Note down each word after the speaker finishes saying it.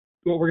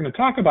what we're going to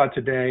talk about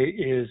today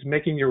is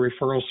making your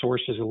referral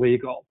sources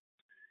illegal.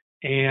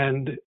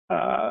 And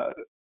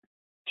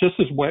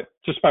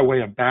just by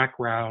way of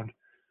background,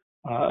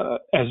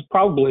 as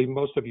probably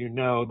most of you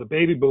know, the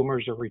baby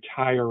boomers are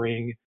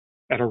retiring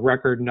at a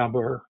record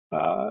level,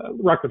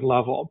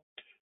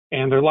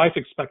 and their life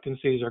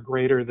expectancies are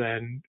greater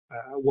than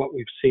what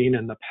we've seen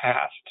in the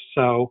past.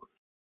 So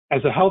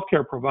as a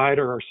healthcare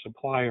provider or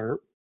supplier,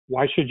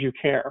 why should you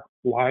care?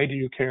 Why do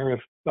you care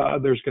if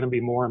there's going to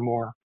be more and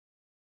more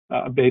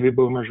baby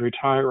boomers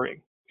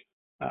retiring?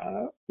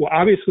 Well,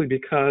 obviously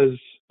because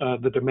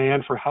the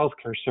demand for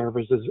healthcare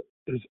services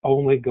is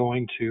only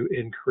going to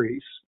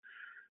increase.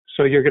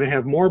 So you're going to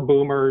have more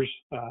boomers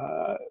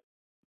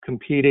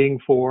competing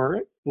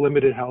for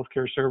limited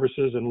healthcare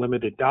services and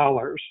limited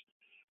dollars.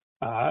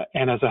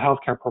 And as a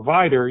healthcare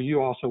provider,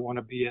 you also want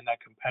to be in that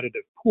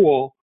competitive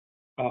pool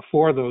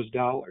for those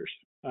dollars.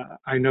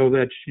 I know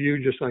that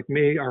you, just like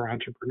me, are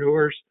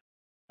entrepreneurs.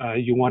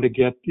 You want to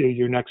get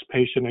your next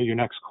patient or your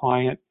next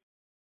client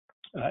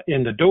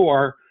in the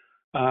door,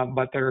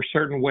 but there are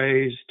certain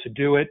ways to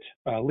do it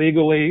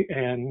legally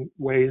and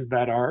ways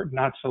that are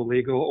not so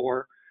legal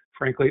or,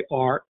 frankly,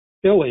 are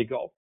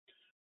illegal.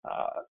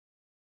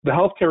 The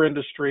healthcare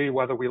industry,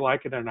 whether we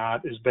like it or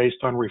not, is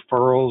based on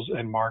referrals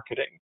and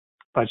marketing.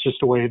 That's just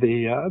the way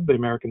the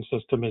American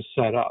system is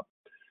set up.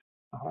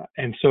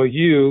 And so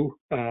you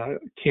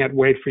can't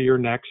wait for your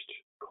next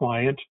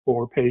client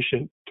or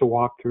patient to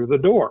walk through the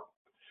door.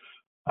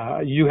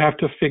 You have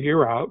to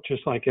figure out,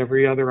 just like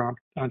every other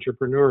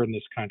entrepreneur in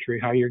this country,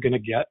 how you're going to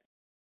get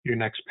your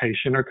next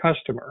patient or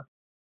customer.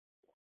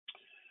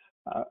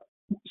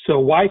 So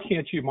why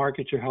can't you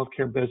market your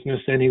healthcare business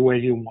any way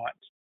you want?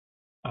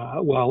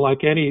 Well,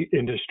 like any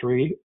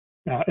industry,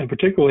 and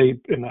particularly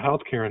in the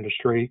healthcare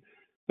industry,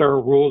 there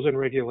are rules and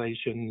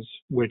regulations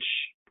which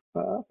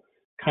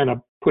kind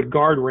of put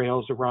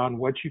guardrails around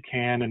what you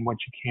can and what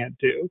you can't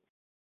do.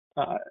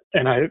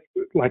 And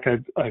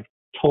I've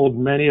told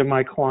many of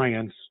my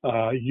clients,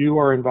 you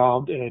are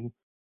involved in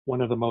one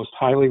of the most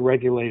highly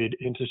regulated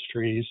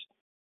industries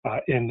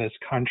in this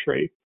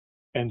country.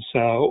 And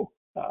so,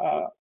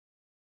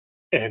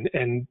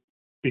 and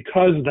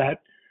because that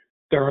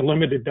there are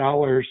limited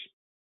dollars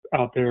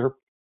out there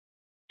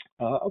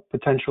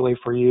potentially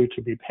for you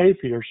to be paid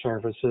for your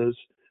services,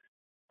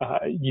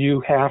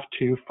 you have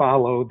to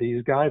follow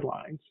these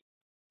guidelines.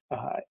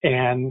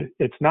 And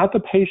it's not the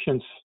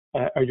patients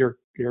or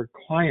your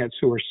clients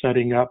who are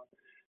setting up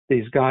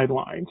these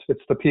guidelines.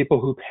 It's the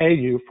people who pay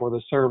you for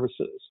the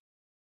services.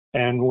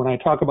 And when I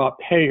talk about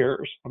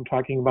payers, I'm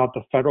talking about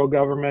the federal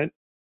government,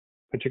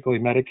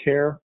 particularly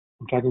Medicare.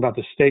 I'm talking about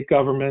the state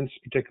governments,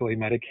 particularly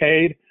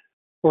Medicaid,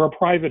 or a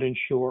private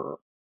insurer.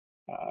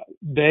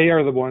 They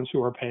are the ones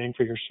who are paying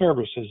for your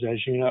services,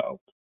 as you know.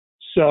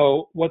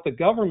 So what the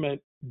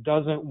government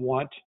doesn't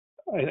want,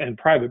 and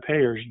private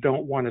payers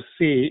don't want to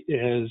see,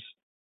 is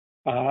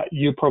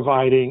you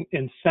providing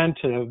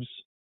incentives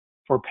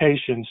for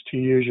patients to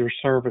use your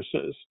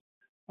services.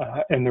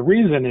 And the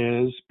reason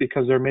is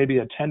because there may be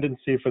a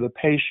tendency for the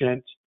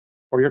patient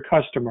or your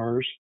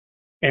customers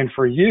and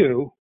for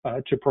you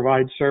to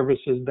provide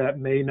services that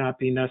may not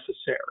be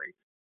necessary.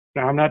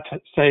 Now, I'm not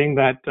saying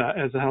that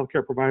as a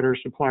healthcare provider or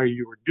supplier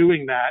you are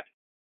doing that,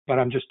 but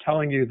I'm just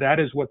telling you that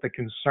is what the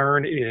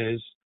concern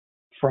is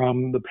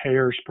from the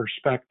payer's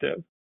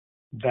perspective,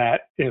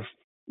 that if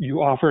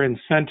you offer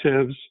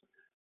incentives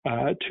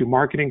to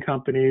marketing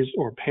companies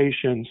or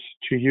patients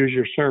to use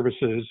your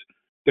services,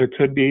 there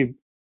could be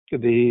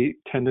the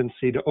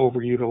tendency to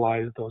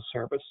overutilize those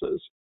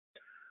services.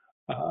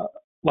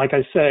 Like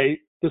I say,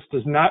 this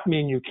does not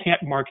mean you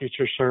can't market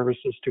your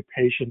services to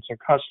patients or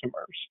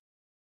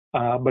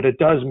customers, but it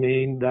does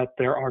mean that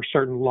there are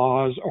certain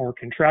laws or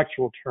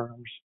contractual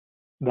terms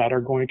that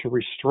are going to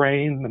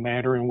restrain the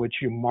manner in which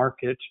you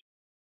market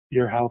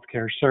your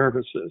healthcare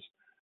services.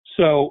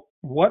 So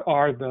what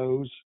are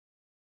those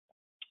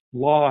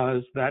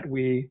laws that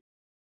we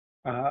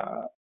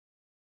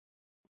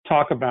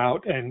talk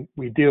about and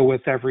we deal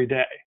with every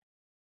day?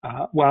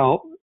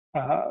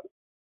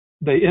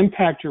 They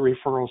impact your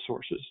referral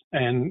sources,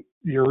 and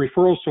your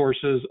referral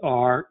sources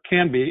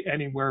can be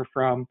anywhere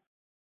from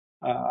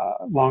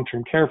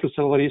long-term care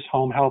facilities,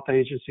 home health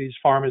agencies,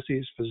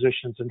 pharmacies,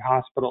 physicians, and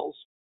hospitals,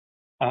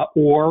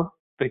 or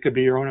they could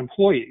be your own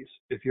employees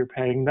if you're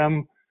paying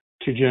them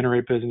to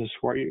generate business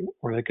for you,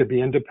 or they could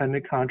be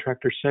independent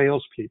contractor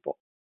salespeople.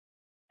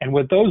 And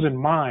with those in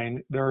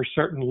mind, there are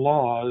certain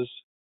laws,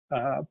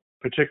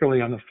 particularly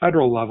on the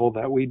federal level,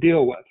 that we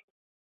deal with.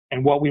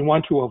 And what we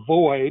want to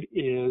avoid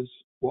is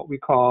what we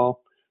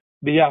call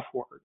the F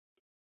word.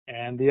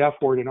 And the F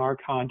word in our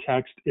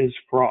context is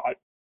fraud.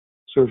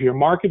 So if you're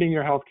marketing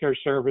your healthcare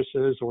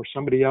services or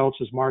somebody else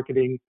is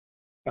marketing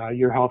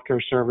your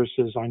healthcare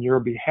services on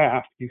your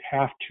behalf, you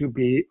have to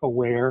be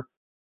aware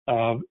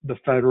of the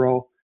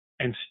federal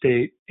and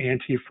state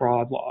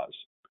anti-fraud laws.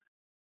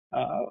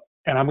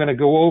 And I'm going to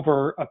go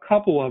over a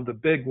couple of the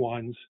big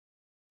ones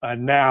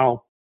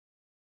now,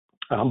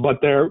 but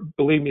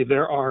believe me,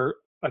 there are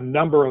a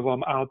number of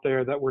them out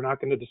there that we're not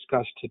going to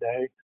discuss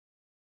today.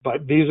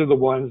 but these are the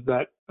ones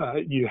that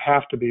you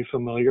have to be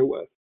familiar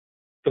with.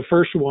 The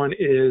first one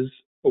is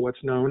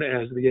what's known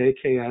as the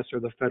AKS, or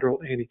the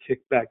Federal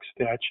Anti-Kickback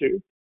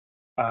Statute.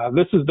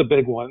 This is the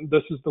big one.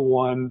 This is the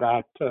one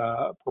that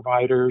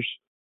providers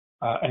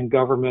and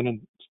government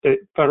and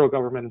federal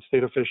government and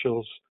state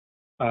officials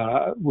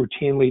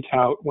routinely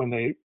tout when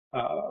they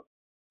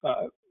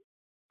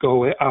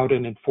go out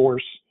and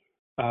enforce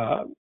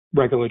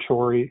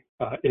regulatory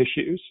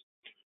issues.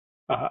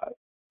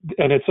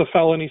 And it's a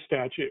felony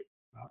statute,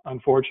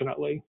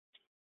 unfortunately.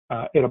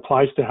 It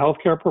applies to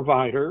healthcare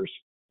providers.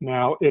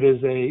 Now, it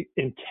is a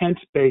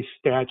intent-based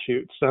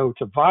statute. So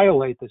to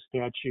violate the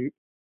statute,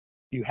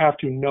 you have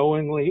to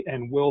knowingly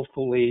and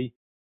willfully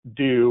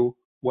do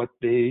what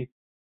the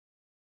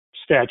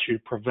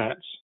statute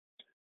prevents.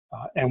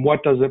 And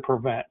what does it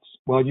prevent?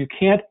 Well, you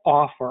can't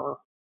offer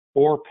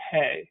or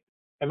pay,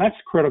 and that's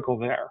critical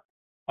there.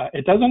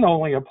 It doesn't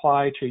only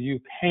apply to you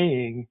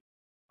paying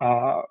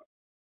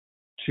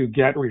to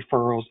get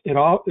referrals. It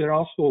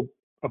also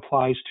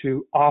applies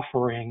to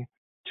offering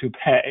to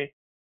pay.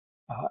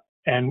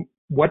 And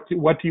what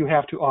do you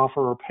have to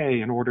offer or pay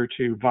in order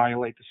to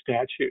violate the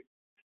statute?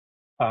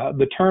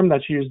 The term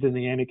that's used in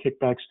the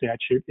anti-kickback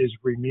statute is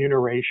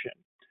remuneration.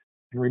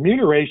 And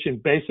remuneration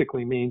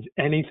basically means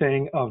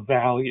anything of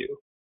value.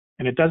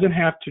 And it doesn't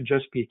have to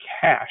just be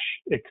cash.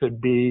 It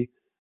could be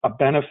a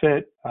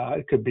benefit.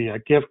 It could be a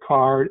gift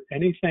card,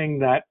 anything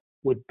that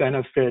would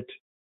benefit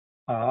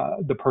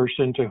the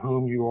person to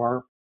whom you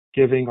are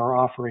giving or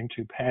offering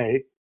to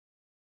pay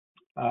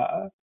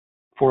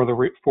for the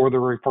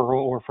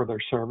referral or for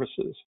their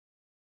services.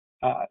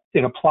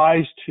 It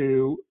applies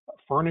to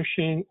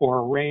furnishing or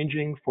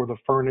arranging for the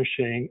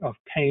furnishing of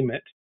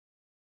payment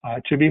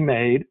to be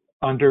made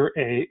under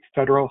a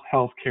federal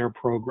health care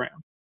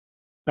program.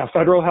 Now,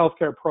 federal health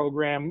care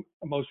program,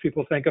 most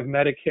people think of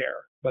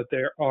Medicare, but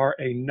there are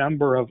a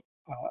number of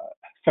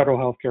federal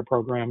health care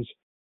programs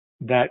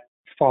that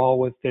fall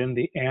within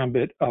the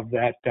ambit of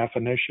that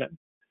definition.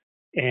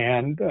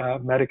 And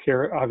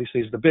Medicare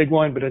obviously is the big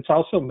one, but it's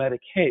also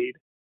Medicaid.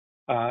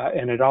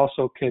 And it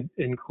also could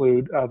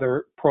include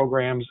other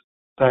programs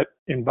that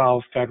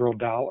involve federal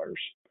dollars.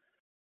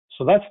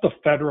 So that's the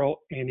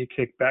federal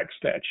anti-kickback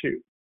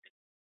statute.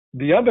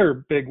 The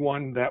other big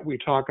one that we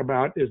talk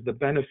about is the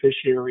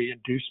beneficiary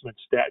inducement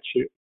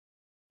statute.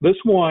 This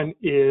one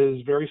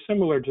is very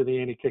similar to the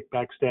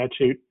anti-kickback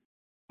statute,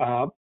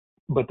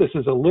 but this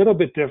is a little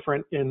bit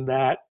different in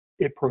that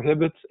it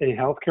prohibits a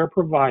healthcare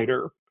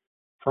provider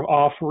from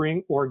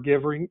offering or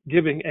giving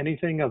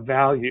anything of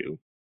value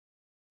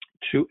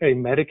to a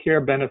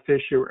Medicare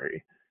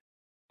beneficiary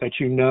that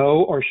you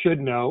know or should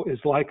know is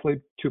likely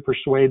to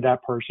persuade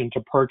that person to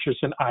purchase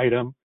an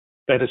item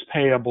that is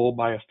payable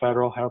by a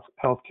federal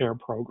health care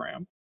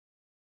program.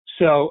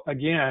 So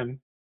again,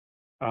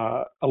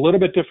 a little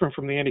bit different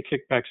from the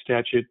anti-kickback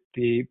statute,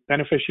 the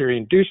beneficiary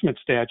inducement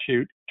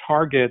statute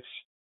targets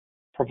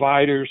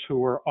providers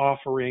who are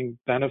offering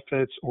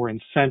benefits or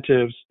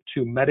incentives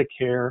to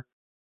Medicare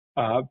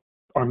or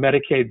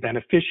Medicaid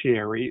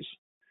beneficiaries.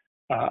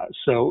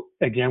 So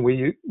again,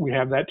 we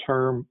have that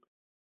term,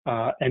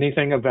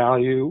 anything of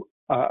value,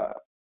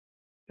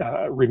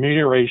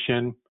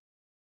 remuneration.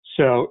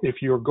 So if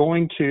you're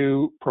going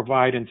to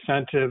provide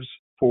incentives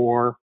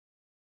for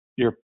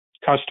your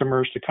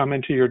customers to come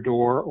into your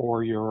door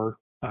or your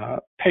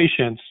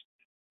patients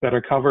that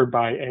are covered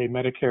by a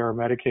Medicare or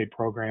Medicaid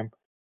program,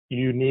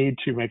 you need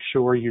to make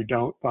sure you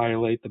don't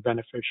violate the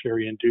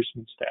beneficiary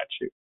inducement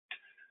statute.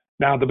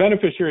 Now, the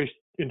beneficiary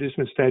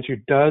inducement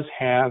statute does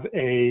have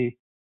a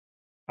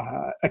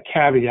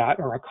caveat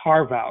or a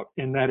carve out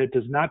in that it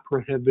does not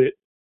prohibit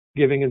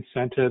giving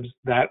incentives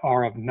that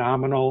are of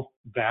nominal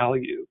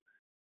value.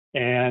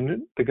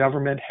 And the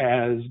government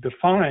has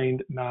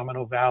defined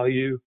nominal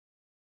value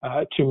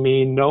to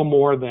mean no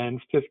more than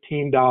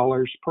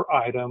 $15 per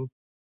item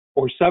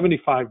or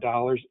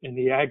 $75 in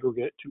the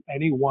aggregate to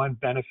any one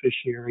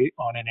beneficiary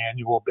on an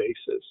annual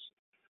basis.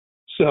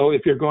 So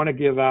if you're going to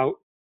give out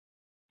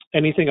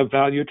anything of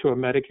value to a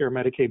Medicare or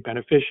Medicaid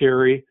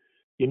beneficiary,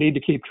 you need to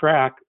keep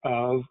track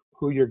of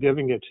who you're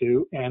giving it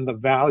to and the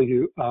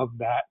value of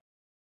that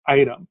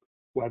item,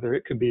 whether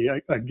it could be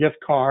a gift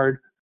card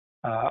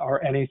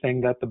or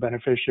anything that the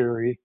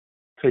beneficiary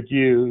could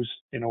use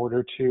in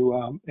order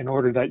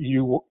that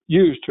you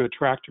use to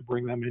attract or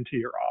bring them into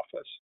your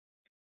office.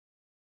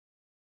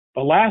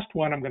 The last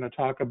one I'm going to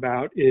talk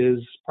about is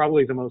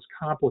probably the most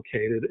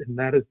complicated, and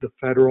that is the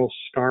federal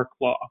Stark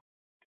Law.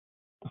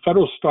 The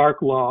federal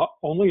Stark Law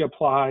only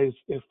applies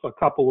if a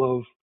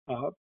couple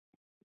of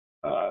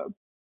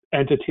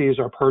entities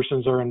or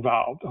persons are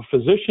involved. A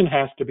physician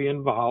has to be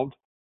involved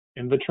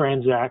in the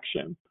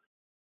transaction.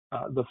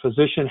 The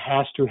physician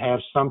has to have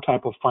some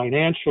type of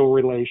financial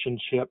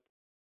relationship,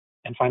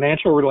 and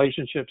financial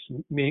relationships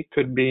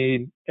could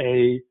be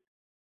an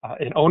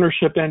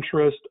ownership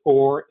interest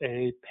or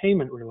a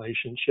payment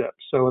relationship.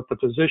 So if the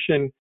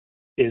physician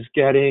is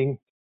getting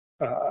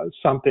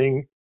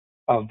something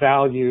of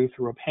value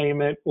through a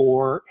payment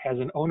or has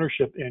an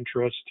ownership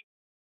interest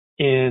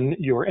in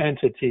your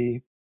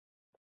entity,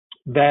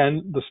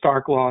 then the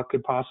Stark Law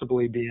could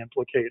possibly be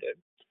implicated.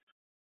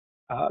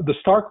 The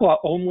Stark Law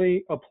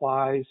only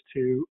applies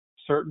to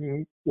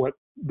certain, what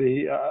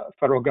the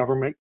federal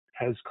government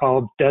has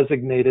called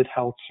designated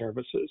health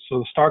services. So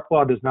the Stark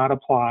Law does not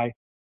apply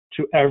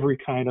to every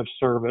kind of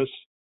service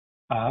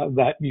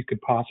that you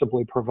could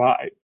possibly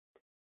provide.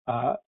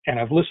 And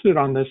I've listed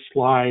on this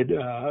slide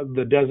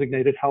the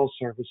designated health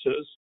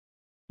services.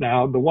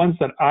 Now, the ones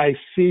that I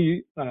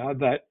see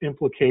that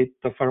implicate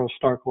the federal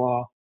Stark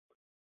Law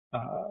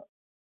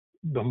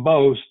the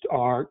most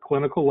are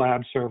clinical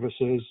lab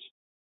services,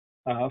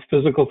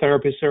 physical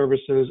therapy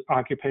services,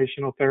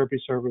 occupational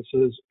therapy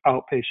services,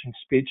 outpatient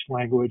speech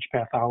language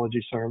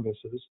pathology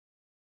services.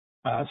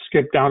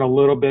 Skip down a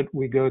little bit,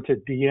 we go to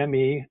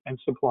DME and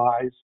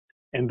supplies,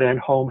 and then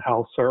home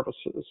health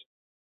services.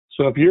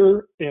 So if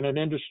you're in an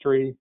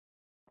industry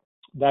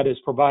that is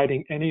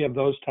providing any of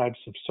those types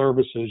of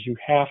services, you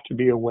have to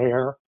be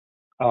aware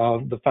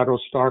of the federal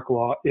Stark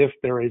Law if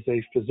there is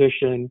a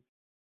physician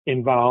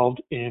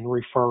involved in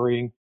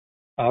referring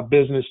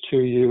business to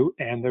you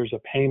and there's a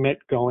payment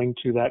going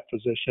to that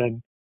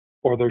physician,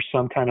 or there's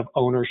some kind of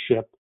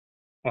ownership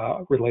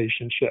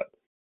relationship.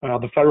 Now,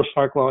 the federal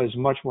Stark Law is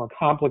much more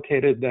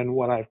complicated than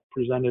what I've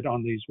presented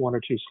on these one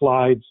or two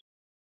slides,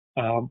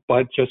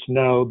 but just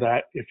know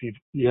that if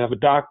you have a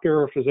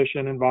doctor or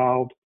physician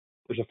involved,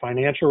 there's a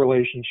financial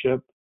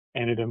relationship,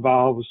 and it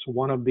involves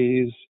one of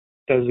these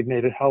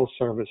designated health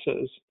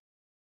services.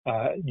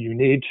 You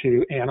need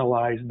to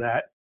analyze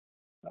that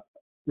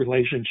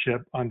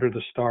relationship under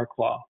the Stark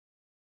Law.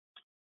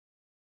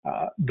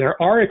 There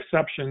are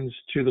exceptions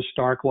to the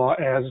Stark Law,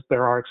 as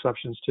there are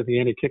exceptions to the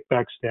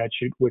anti-kickback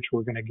statute, which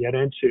we're going to get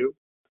into.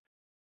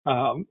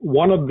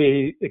 One of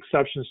the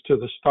exceptions to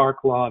the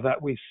Stark Law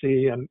that we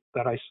see and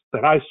that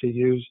I see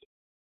used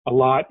a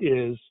lot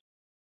is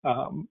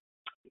a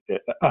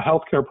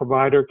healthcare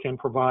provider can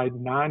provide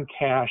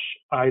non-cash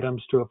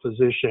items to a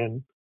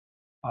physician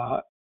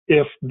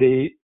if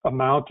the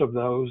amount of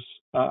those,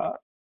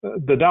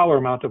 the dollar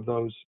amount of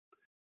those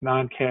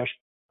non-cash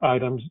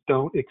items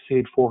don't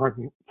exceed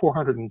 $416,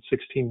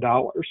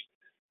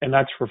 and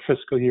that's for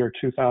fiscal year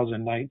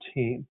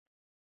 2019.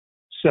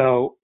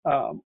 So,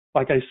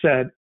 like I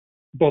said,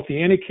 both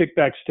the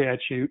anti-kickback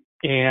statute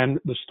and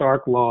the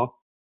Stark Law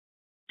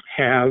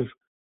have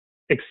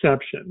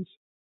exceptions.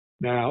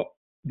 Now,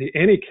 the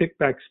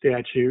anti-kickback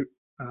statute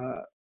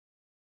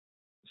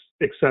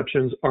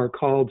exceptions are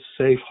called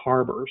safe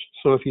harbors.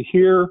 So if you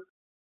hear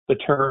the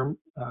term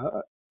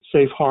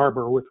safe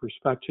harbor with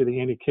respect to the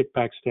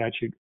anti-kickback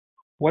statute,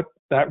 what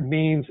that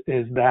means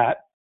is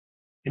that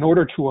in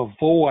order to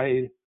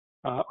avoid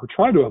or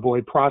try to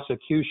avoid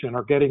prosecution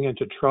or getting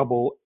into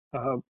trouble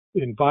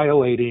in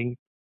violating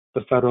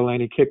the federal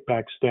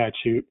anti-kickback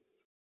statute,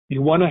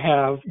 you want to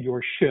have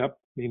your SHIP,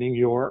 meaning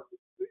your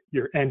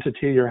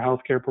entity, your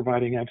healthcare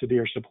providing entity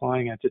or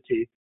supplying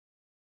entity,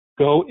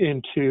 go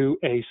into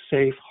a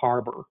safe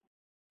harbor,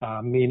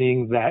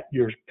 meaning that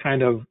you're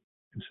kind of,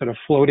 instead of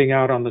floating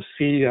out on the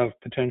sea of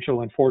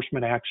potential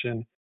enforcement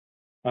action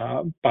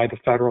by the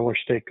federal or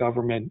state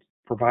government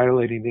for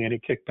violating the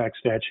anti-kickback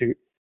statute,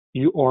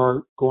 you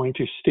are going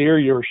to steer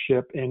your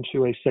ship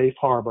into a safe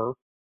harbor,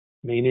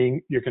 meaning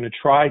you're going to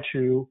try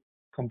to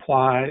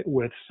comply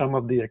with some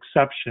of the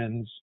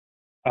exceptions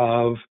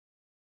of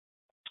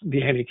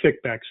the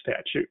anti-kickback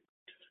statute.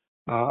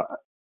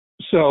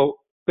 So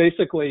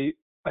basically,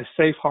 a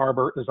safe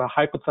harbor is a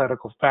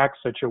hypothetical fact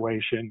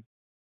situation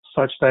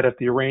such that if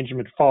the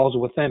arrangement falls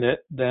within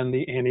it, then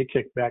the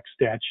anti-kickback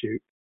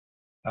statute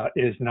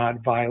is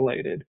not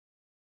violated.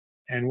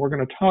 And we're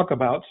going to talk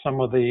about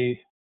some of the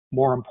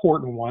more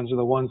important ones, or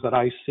the ones that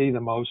I see the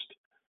most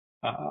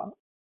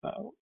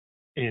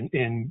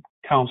in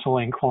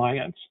counseling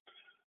clients.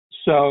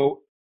 So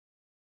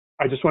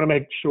I just want to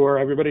make sure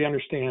everybody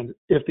understands,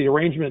 if the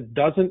arrangement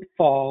doesn't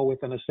fall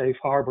within a safe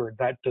harbor,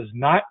 that does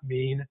not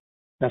mean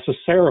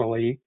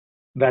necessarily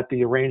that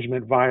the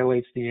arrangement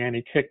violates the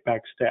anti-kickback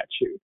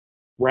statute.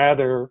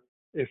 Rather,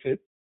 if it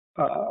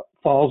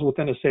falls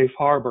within a safe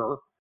harbor,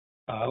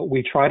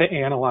 we try to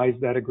analyze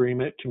that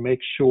agreement to make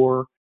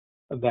sure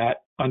that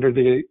under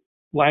the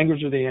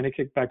language of the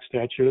anti-kickback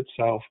statute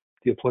itself,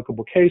 the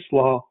applicable case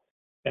law,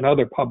 and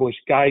other published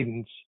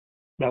guidance,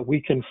 that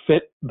we can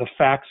fit the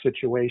fact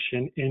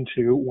situation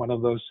into one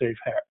of those safe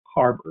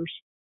harbors.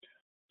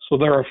 So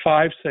there are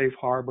 5 safe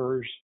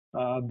harbors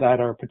that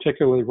are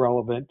particularly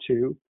relevant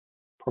to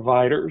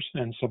providers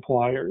and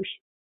suppliers.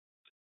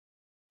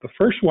 The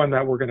first one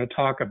that we're going to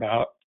talk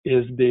about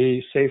is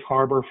the safe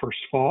harbor for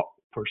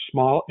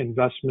small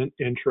investment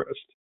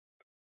interest.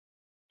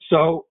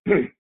 So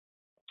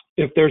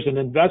if there's an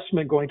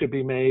investment going to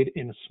be made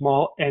in a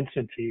small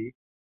entity,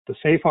 the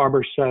safe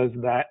harbor says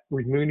that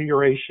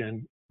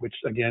remuneration, which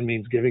again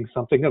means giving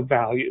something of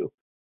value,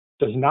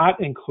 does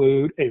not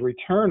include a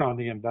return on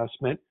the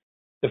investment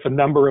if a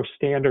number of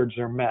standards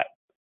are met.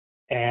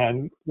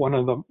 And one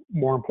of the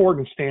more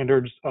important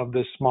standards of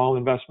this small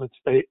investment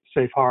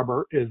safe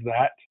harbor is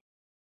that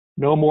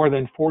no more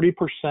than 40%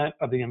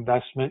 of the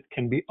investment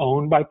can be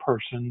owned by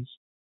persons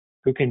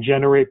who can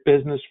generate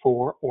business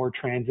for or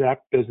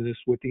transact business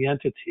with the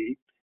entity,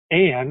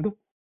 and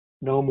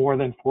no more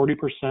than 40%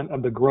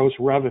 of the gross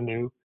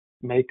revenue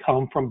may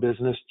come from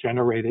business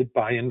generated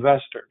by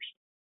investors.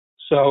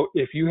 So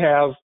if you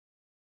have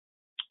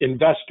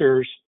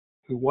investors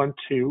who want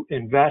to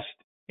invest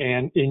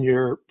in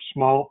your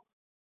small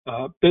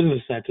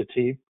business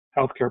entity,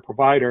 healthcare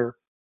provider,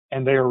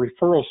 and they are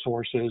referral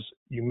sources,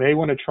 you may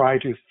want to try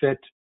to fit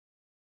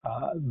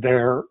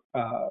their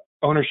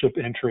ownership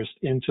interest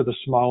into the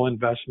small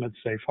investment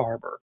safe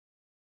harbor.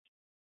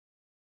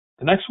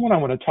 The next one I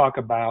want to talk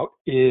about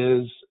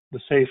is the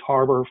safe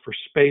harbor for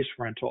space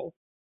rental.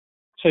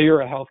 Say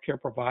you're a healthcare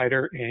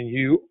provider and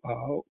you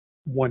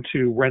want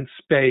to rent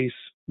space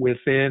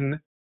within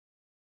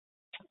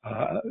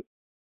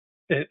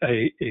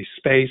a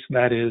space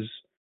that is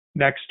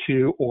next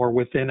to or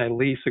within a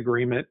lease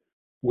agreement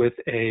with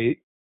a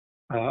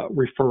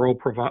referral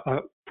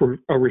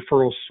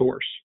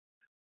source.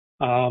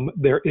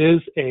 There is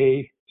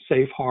a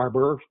safe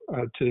harbor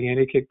to the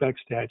anti-kickback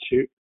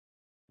statute,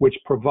 which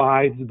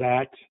provides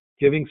that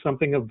giving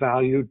something of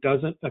value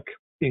doesn't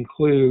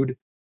include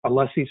a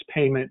lessee's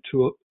payment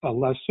to a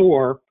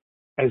lessor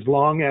as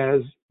long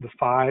as the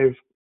 5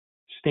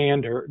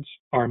 standards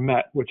are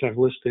met, which I've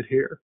listed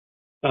here.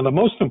 Now, the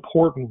most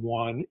important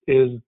one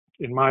is,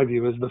 in my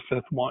view, is the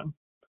 5th one.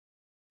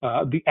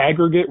 The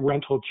aggregate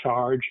rental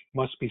charge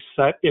must be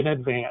set in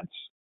advance.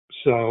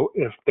 So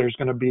if there's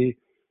going to be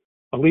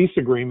a lease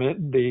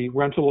agreement, the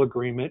rental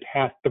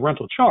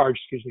charge,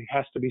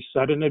 has to be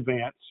set in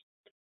advance.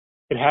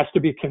 It has to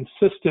be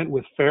consistent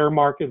with fair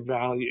market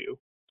value,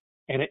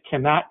 and it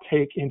cannot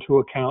take into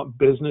account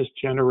business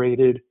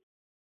generated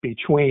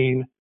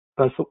between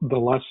the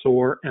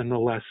lessor and the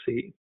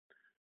lessee.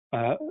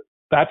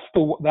 That's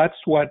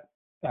what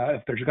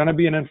if there's going to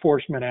be an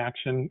enforcement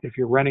action, if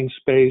you're renting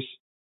space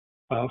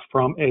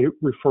from a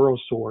referral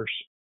source,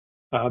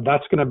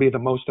 that's going to be the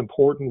most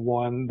important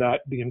one that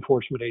the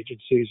enforcement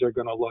agencies are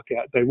going to look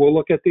at. They will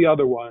look at the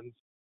other ones,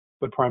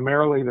 but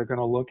primarily they're going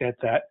to look at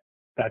that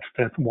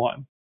 5th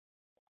one.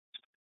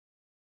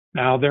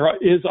 Now, there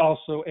is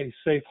also a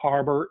safe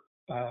harbor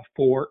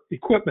for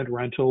equipment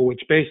rental,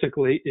 which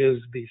basically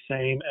is the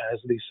same as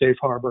the safe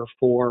harbor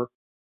for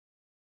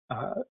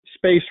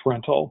space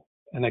rental.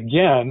 And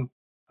again,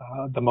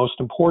 the most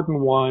important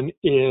one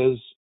is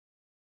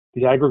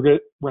the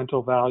aggregate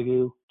rental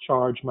value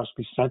charge must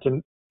be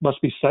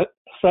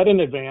set in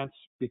advance,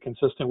 be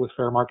consistent with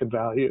fair market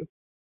value,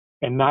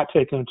 and not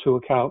take into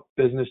account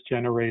business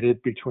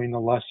generated between the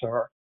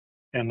lessor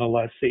and the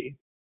lessee.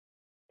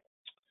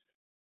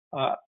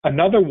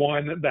 Another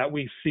one that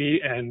we see,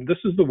 and this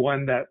is the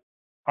one that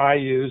I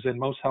use and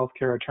most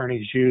healthcare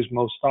attorneys use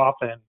most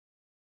often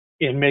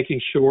in making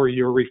sure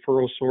your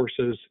referral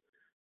sources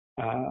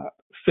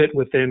fit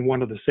within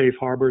one of the safe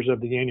harbors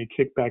of the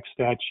anti-kickback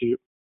statute,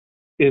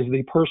 is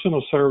the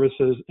personal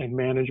services and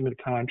management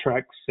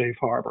contract safe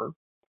harbor.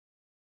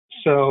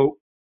 So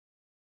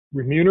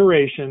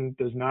remuneration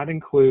does not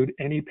include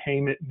any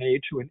payment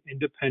made to an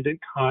independent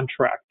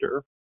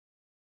contractor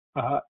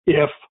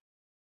if,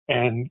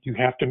 and you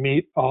have to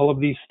meet all of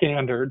these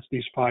standards,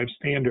 these 5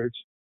 standards,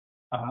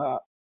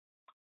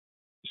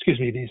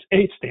 these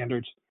 8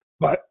 standards,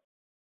 but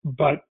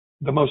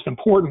the most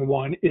important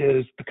one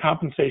is the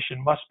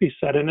compensation must be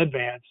set in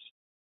advance,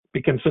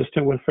 be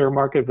consistent with fair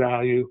market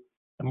value,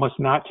 and must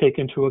not take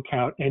into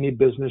account any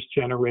business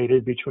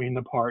generated between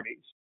the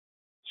parties.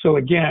 So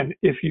again,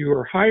 if you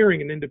are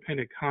hiring an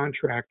independent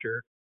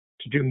contractor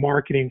to do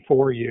marketing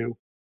for you,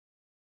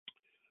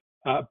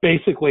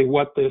 basically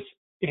what this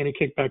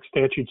anti-kickback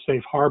statute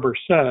safe harbor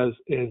says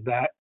is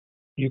that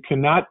you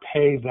cannot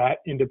pay that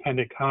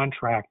independent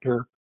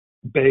contractor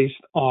based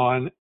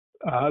on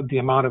the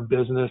amount of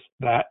business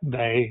that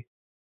they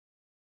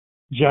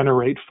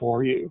generate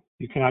for you.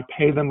 You cannot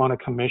pay them on a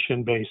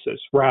commission basis.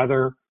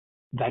 Rather,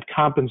 that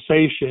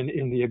compensation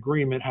in the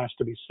agreement has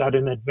to be set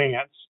in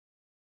advance.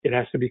 It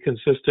has to be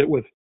consistent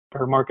with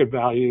fair market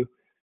value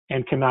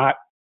and cannot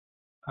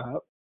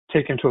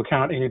take into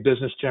account any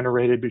business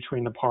generated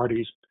between the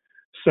parties.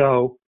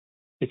 So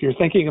if you're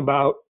thinking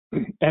about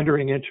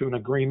entering into an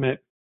agreement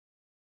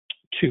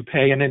to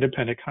pay an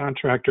independent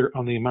contractor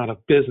on the amount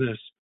of business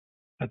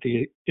that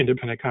the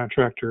independent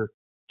contractor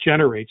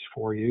generates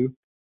for you,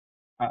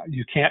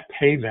 you can't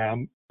pay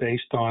them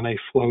based on a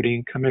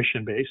floating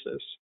commission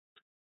basis.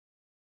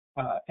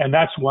 And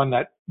that's one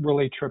that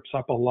really trips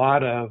up a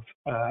lot of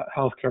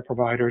healthcare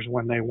providers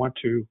when they want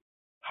to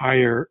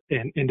hire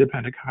an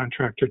independent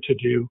contractor to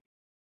do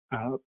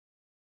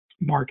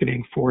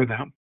marketing for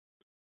them.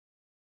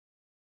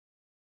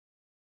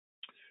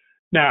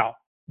 Now,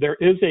 there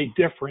is a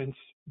difference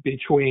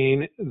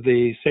between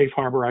the safe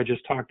harbor I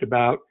just talked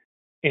about,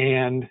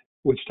 and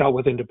which dealt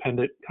with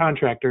independent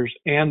contractors,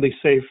 and the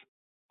safe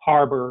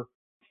harbor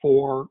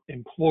for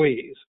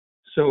employees.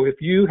 So if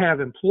you have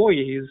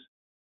employees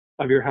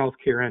of your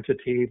healthcare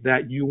entity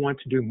that you want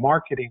to do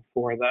marketing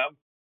for them,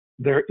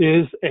 there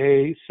is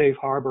a safe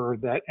harbor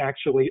that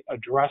actually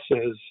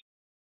addresses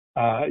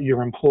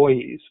your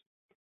employees.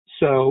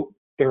 So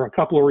there are a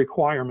couple of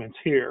requirements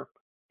here.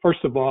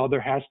 first of all,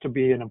 there has to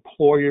be an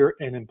employer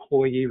and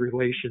employee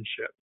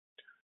relationship.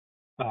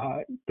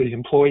 The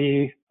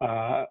employee,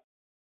 by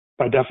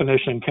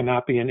definition,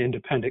 cannot be an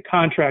independent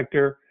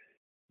contractor.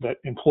 That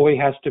employee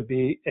has to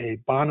be a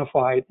bona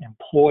fide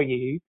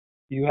employee.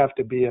 You have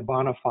to be a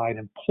bona fide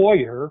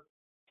employer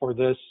for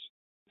this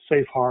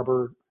safe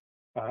harbor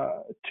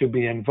to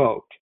be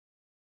invoked.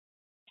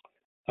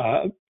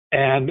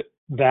 And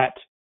that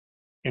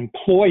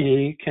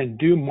employee can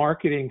do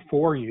marketing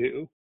for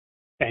you,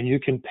 and you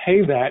can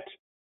pay that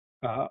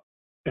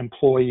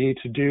employee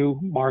to do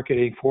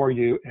marketing for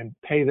you and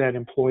pay that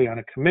employee on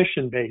a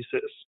commission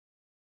basis.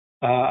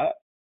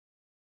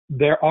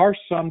 There are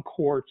some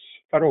courts,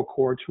 federal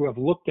courts, who have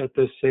looked at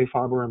this safe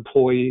harbor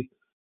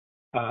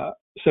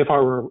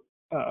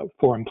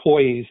for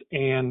employees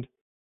and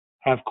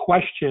have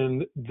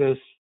questioned this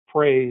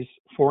phrase,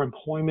 for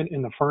employment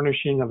in the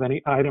furnishing of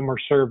any item or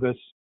service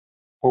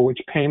for which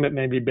payment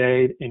may be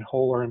made in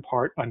whole or in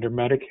part under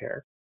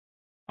Medicare.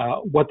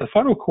 What the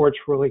federal courts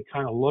really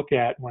kind of look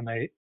at when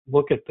they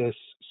look at this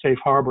safe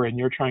harbor and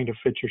you're trying to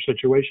fit your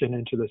situation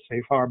into the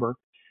safe harbor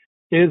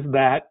is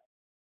that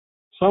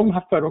some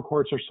federal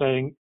courts are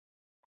saying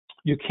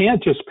you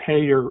can't just pay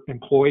your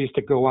employees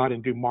to go out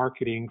and do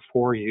marketing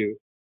for you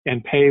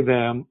and pay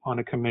them on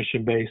a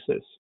commission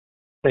basis.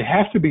 They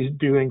have to be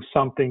doing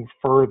something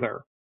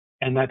further,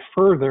 and that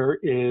further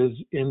is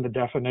in the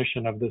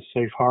definition of this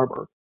safe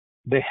harbor.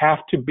 They have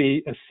to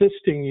be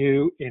assisting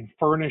you in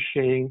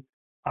furnishing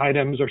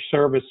items or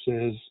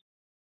services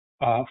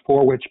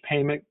for which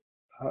payment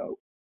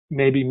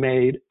may be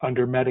made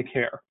under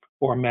Medicare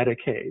or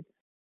Medicaid.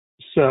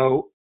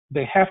 So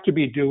they have to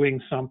be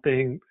doing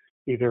something,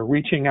 either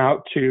reaching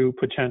out to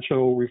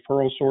potential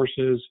referral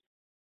sources,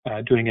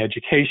 doing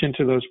education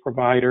to those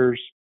providers,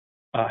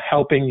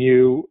 helping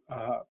you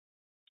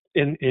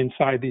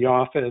inside the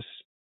office,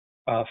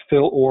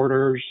 fill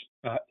orders.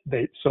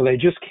 So they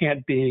just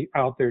can't be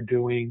out there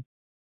doing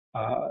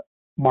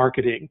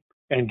marketing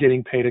and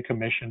getting paid a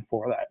commission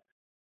for that.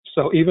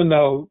 So even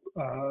though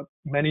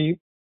many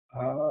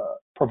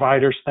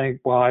providers think,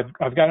 well,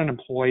 I've got an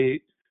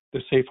employee,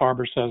 the safe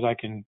harbor says I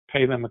can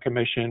pay them a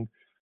commission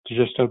to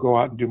just to go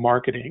out and do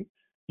marketing,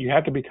 you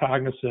have to be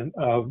cognizant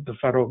of the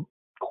federal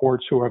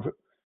courts who have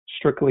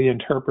strictly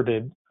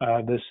interpreted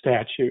this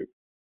statute.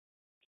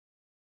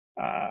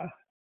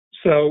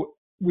 So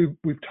we've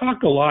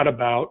talked a lot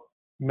about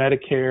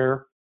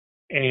Medicare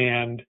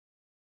and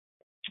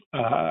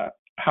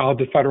how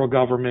the federal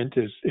government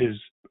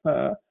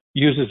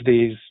uses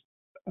these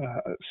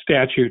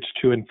statutes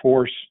to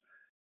enforce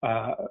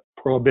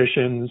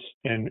prohibitions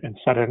and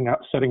setting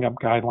up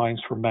guidelines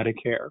for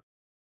Medicare.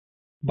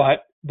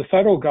 But the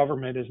federal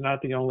government is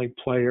not the only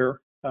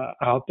player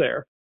out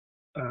there.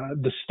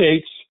 The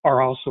states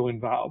are also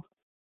involved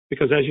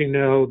because, as you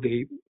know,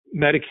 the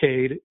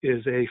Medicaid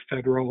is a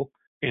federal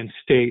and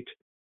state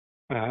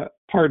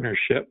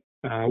partnership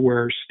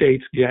where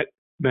states get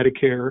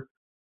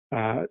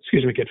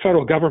get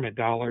federal government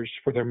dollars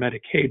for their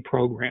Medicaid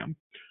program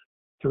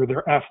through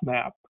their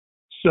FMAP.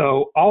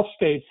 So all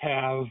states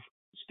have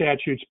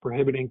statutes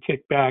prohibiting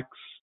kickbacks,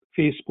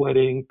 fee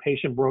splitting,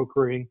 patient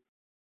brokering,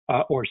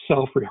 or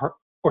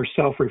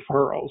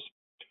self-referrals.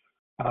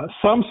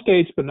 Some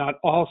states, but not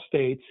all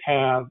states,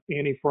 have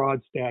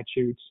anti-fraud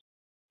statutes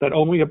that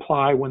only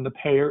apply when the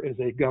payer is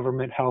a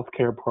government health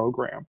care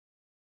program.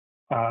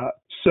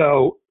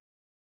 So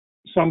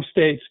some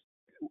states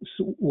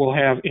will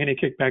have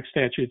anti-kickback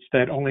statutes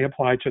that only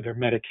apply to their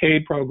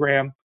Medicaid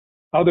program.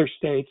 Other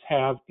states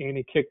have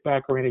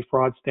anti-kickback or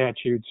anti-fraud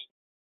statutes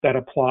that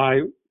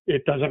apply.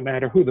 It doesn't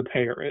matter who the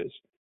payer is,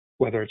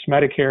 whether it's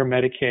Medicare,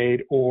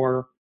 Medicaid,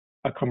 or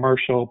a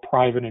commercial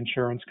private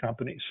insurance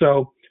company.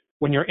 So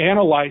when you're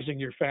analyzing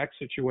your fact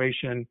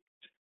situation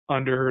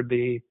under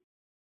the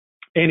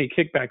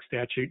anti-kickback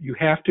statute, you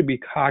have to be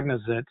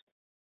cognizant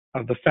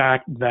of the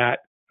fact that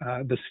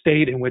the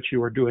state in which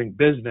you are doing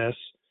business,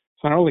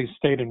 it's not only the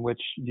state in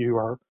which you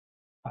are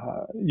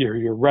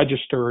you're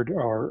registered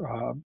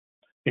or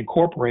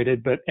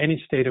incorporated, but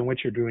any state in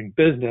which you're doing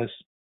business,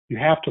 you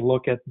have to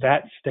look at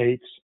that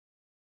state's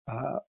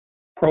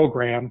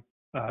program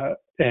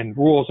and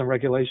rules and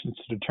regulations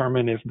to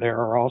determine if there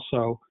are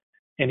also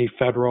any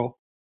federal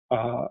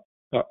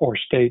or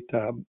state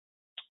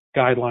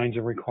guidelines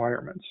and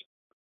requirements.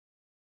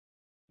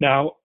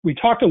 Now, we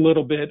talked a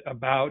little bit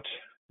about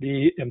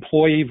the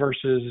employee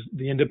versus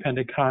the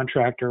independent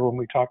contractor when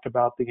we talked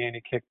about the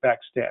anti-kickback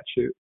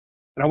statute.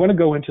 And I want to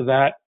go into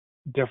that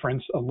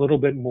difference a little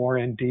bit more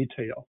in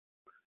detail.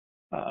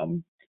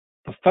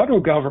 The federal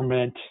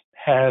government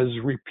has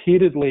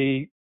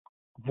repeatedly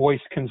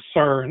voiced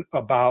concern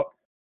about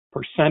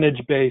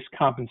percentage-based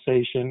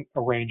compensation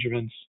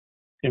arrangements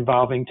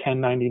involving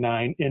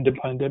 1099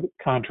 independent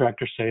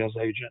contractor sales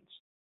agents.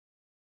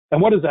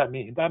 And what does that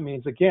mean? That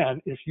means,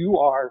 again, if you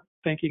are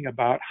thinking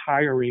about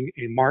hiring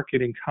a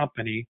marketing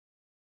company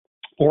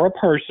or a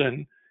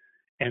person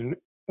and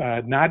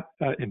not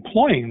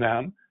employing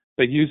them,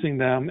 but using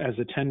them as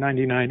a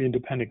 1099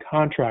 independent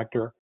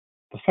contractor,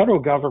 the federal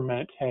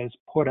government has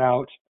put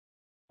out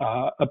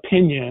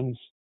opinions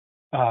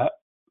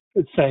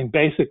it's saying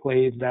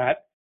basically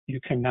that you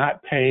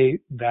cannot pay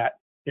that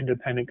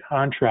independent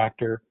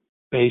contractor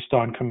based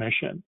on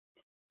commission.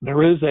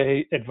 There is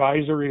a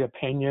advisory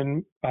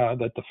opinion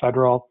that the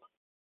federal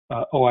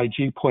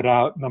OIG put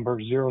out, number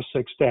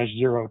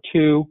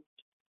 06-02,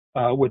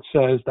 which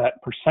says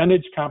that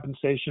percentage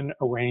compensation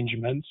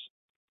arrangements,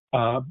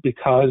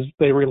 because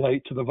they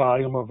relate to the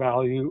volume or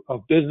value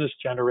of business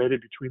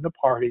generated between the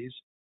parties,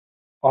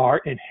 are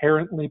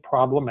inherently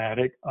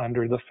problematic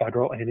under the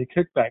federal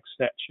anti-kickback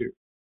statute.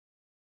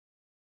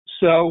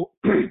 So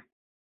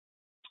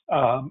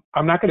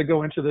I'm not going to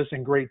go into this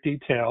in great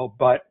detail,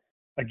 but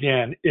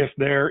again, if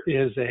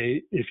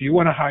you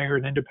want to hire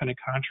an independent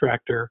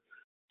contractor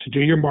to do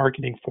your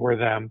marketing for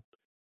them,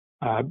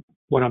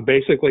 what I'm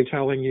basically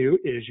telling you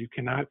is you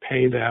cannot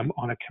pay them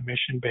on a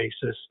commission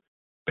basis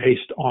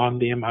based on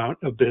the amount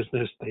of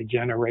business they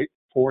generate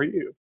for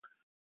you.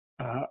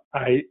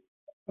 I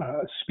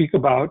speak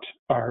about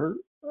or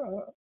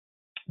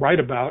write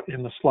about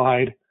in the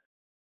slide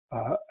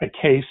a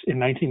case in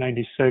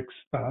 1996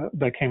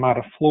 that came out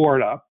of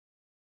Florida,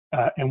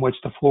 in which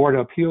the Florida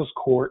Appeals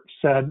Court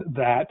said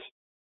that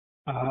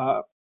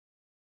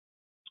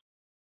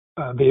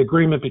the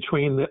agreement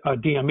between a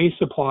DME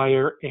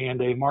supplier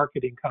and a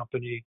marketing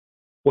company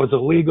was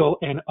illegal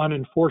and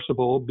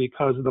unenforceable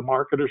because the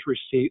marketer's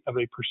receipt of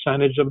a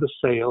percentage of the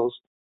sales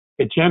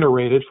it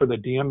generated for the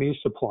DME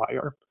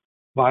supplier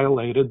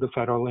violated the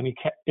federal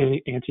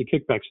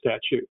anti-kickback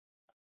statute.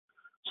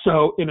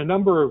 So in a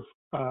number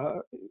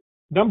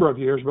of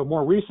years, but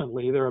more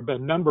recently, there have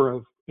been a number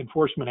of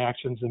enforcement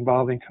actions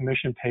involving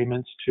commission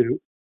payments to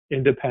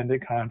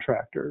independent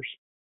contractors.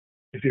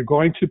 If you're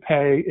going to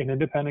pay an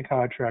independent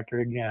contractor,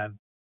 again,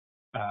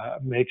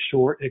 make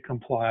sure it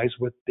complies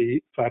with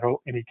the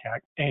federal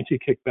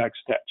anti-kickback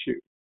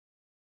statute.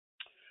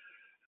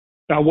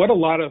 Now, what a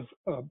lot of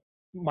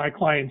my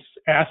clients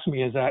ask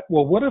me is that,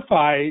 well, what if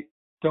I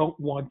don't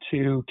want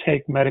to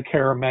take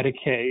Medicare or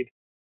Medicaid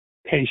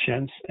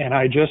patients and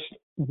I just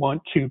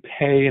want to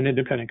pay an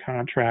independent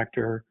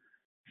contractor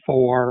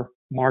for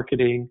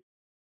marketing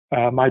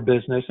my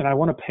business, and I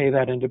want to pay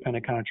that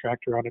independent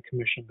contractor on a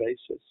commission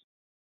basis?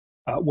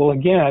 Well,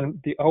 again,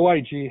 the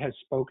OIG has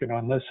spoken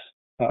on this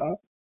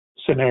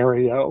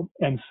scenario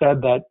and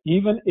said that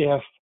even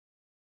if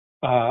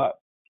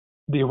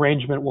the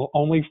arrangement will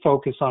only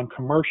focus on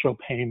commercial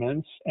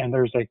payments and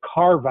there's a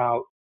carve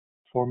out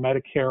for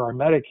Medicare or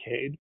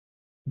Medicaid,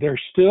 there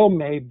still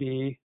may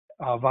be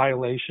a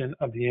violation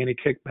of the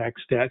anti-kickback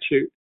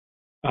statute,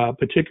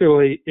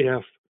 particularly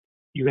if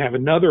you have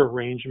another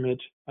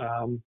arrangement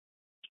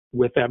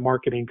with that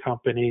marketing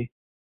company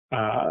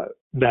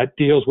that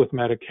deals with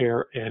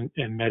Medicare and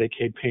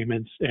Medicaid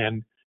payments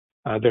and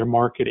their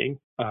marketing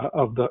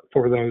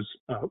for those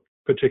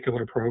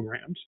particular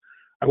programs.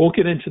 I won't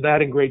get into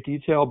that in great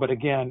detail, but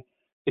again,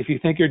 if you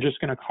think you're just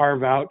going to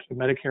carve out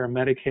Medicare and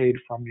Medicaid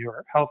from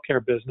your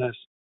healthcare business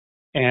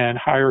and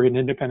hire an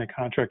independent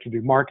contractor to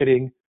do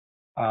marketing,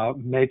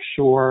 make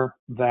sure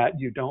that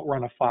you don't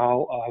run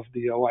afoul of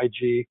the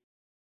OIG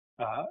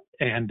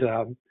and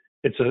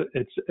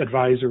its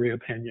advisory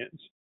opinions.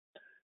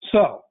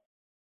 So,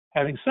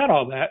 having said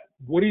all that,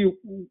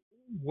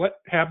 what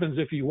happens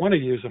if you want to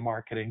use a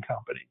marketing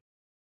company?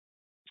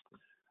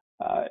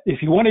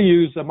 If you want to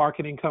use a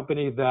marketing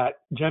company that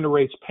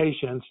generates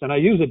patients, and I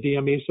use a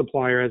DME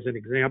supplier as an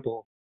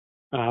example,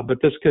 but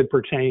this could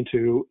pertain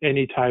to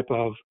any type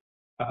of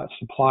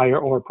supplier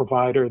or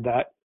provider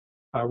that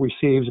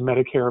receives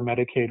Medicare or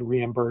Medicaid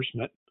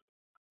reimbursement.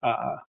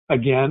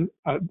 Again,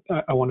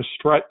 I want to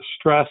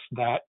stress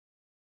that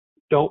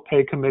don't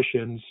pay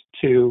commissions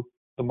to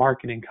the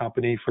marketing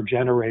company for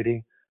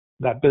generating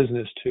that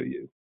business to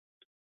you,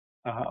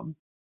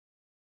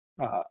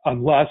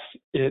 unless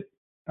it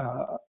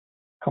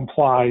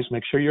complies.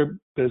 Make sure your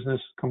business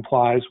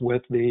complies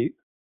with the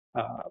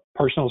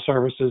Personal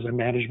Services and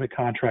Management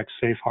Contract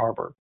Safe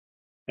Harbor.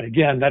 And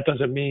again, that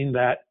doesn't mean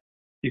that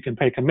you can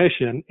pay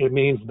commission. It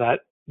means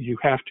that you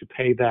have to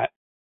pay that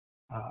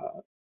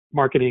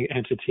marketing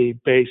entity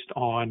based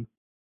on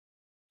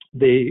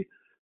the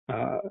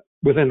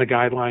within the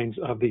guidelines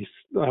of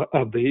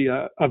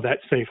that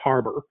safe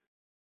harbor.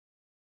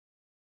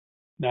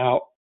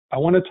 Now, I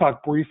want to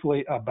talk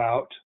briefly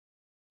about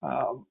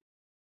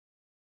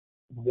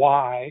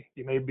why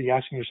you may be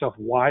asking yourself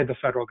why the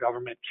federal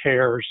government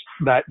cares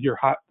that you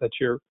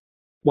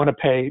want to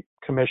pay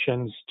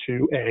commissions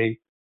to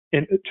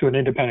an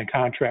independent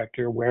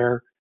contractor,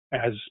 whereas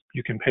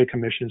you can pay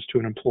commissions to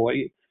an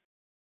employee.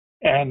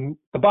 And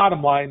the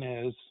bottom line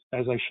is,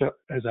 as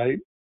I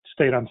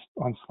state on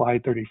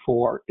slide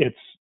 34, it's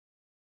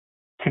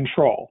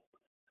control.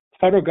 The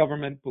federal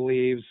government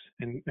believes,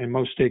 and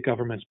most state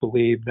governments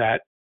believe,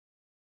 that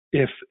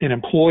if an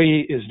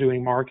employee is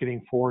doing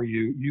marketing for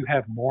you, you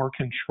have more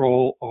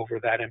control over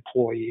that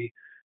employee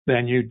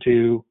than you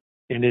do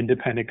an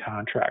independent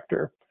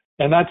contractor.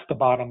 And that's the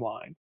bottom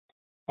line.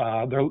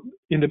 The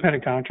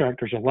independent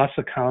contractors are less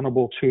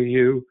accountable to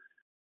you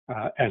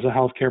as a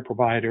healthcare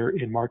provider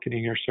in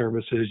marketing your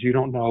services. You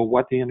don't know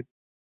what the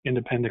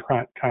independent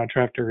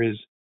contractor is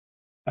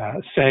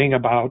saying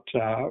about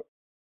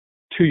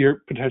to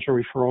your potential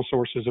referral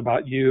sources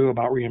about you,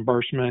 about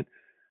reimbursement,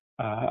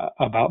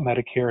 about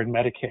Medicare and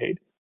Medicaid.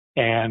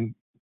 And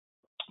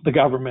the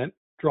government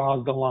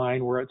draws the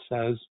line where it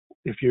says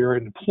if you're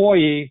an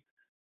employee,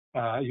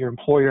 your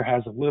employer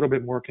has a little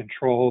bit more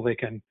control. They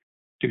can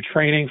do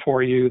training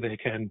for you. They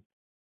can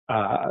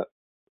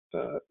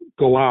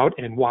go out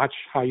and watch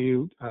how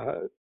you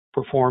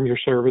perform your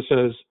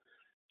services,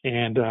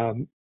 and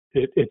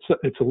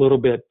it's a little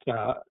bit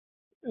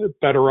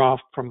better off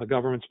from the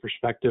government's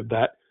perspective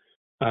that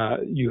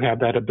you have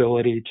that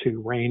ability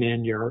to rein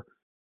in your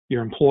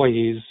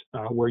employees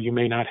where you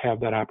may not have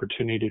that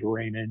opportunity to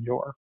rein in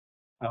your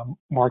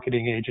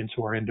marketing agents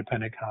who are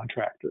independent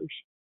contractors.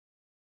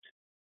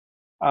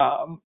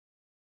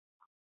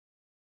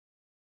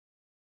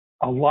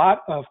 A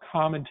lot of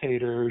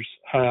commentators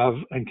have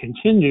and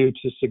continue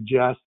to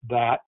suggest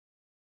that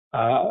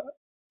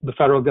the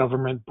federal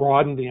government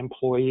broadened the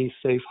employee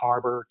safe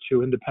harbor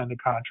to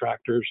independent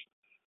contractors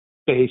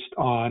based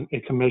on a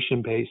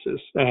commission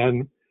basis.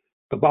 And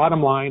the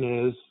bottom line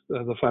is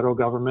the federal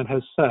government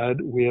has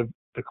said we have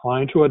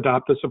declined to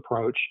adopt this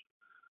approach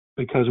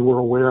because we're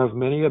aware of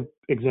many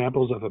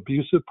examples of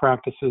abusive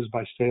practices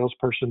by sales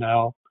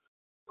personnel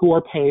who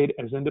are paid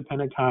as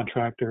independent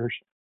contractors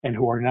and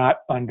who are not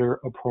under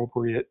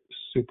appropriate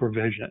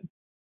supervision.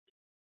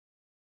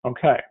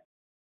 Okay.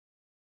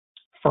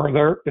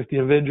 Further, if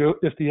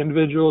the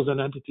individuals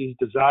and entities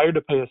desire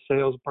to pay a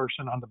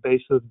salesperson on the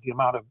basis of the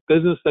amount of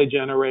business they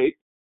generate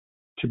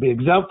to be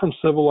exempt from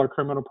civil or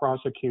criminal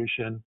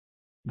prosecution,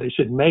 they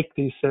should make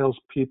these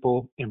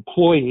salespeople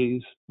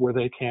employees where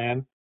they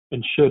can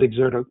and should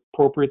exert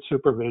appropriate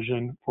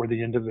supervision for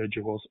the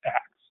individual's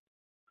acts.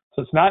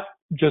 So it's not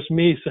just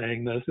me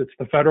saying this, it's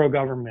the federal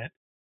government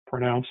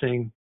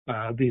pronouncing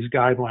these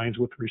guidelines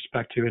with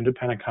respect to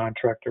independent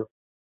contractor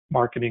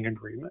marketing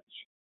agreements.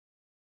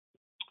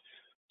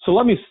 So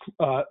let me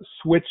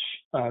switch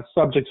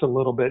subjects a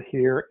little bit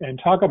here and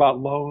talk about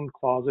loan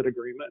closet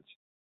agreements,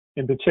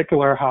 in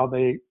particular how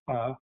they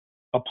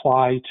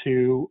apply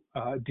to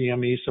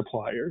DME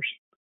suppliers.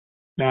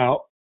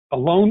 Now, a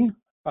loan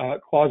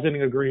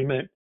closeting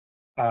agreement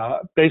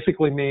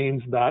basically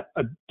means that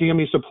a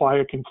DME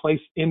supplier can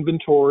place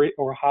inventory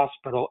or a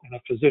hospital in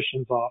a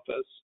physician's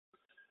office.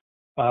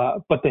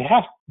 But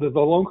the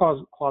loan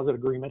closet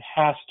agreement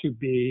has to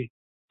be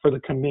for the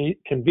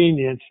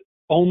convenience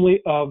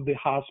only of the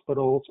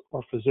hospital's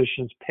or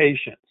physician's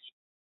patients.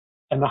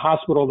 And the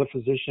hospital or the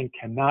physician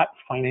cannot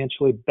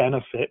financially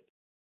benefit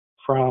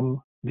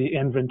from the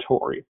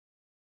inventory.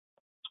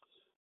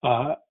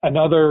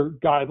 Another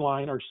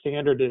guideline or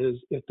standard is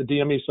if the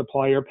DME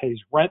supplier pays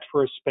rent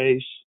for a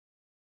space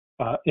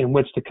in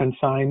which the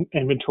consigned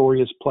inventory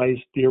is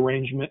placed, the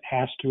arrangement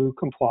has to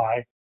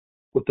comply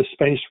with the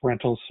space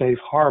rental safe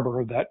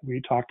harbor that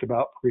we talked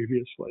about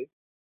previously.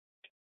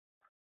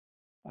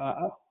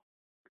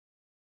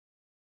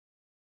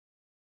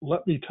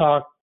 Let me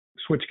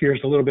switch gears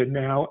a little bit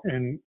now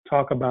and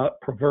talk about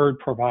preferred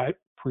provider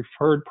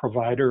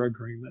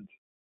agreement.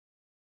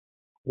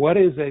 What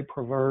is a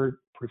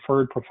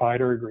preferred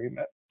provider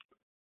agreement?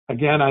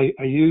 Again, I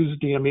use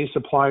DME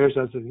suppliers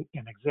as an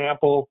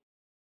example.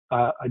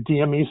 A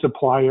DME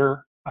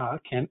supplier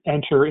can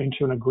enter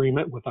into an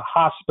agreement with a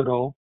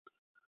hospital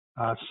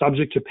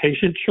subject to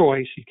patient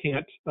choice. You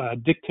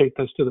can't dictate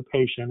this to the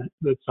patient.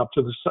 It's up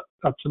to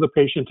the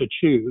patient to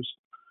choose.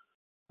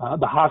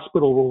 The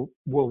hospital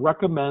will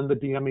recommend the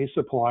DME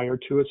supplier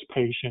to its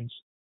patients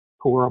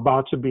who are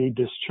about to be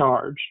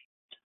discharged.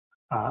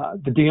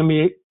 The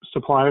DME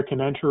supplier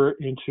can enter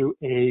into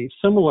a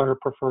similar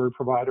preferred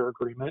provider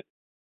agreement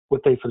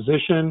with a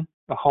physician,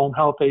 a home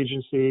health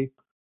agency,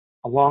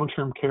 a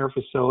long-term care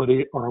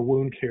facility, or a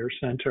wound care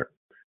center.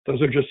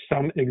 Those are just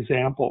some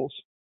examples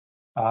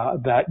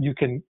that you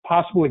can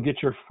possibly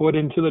get your foot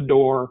into the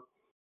door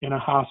in a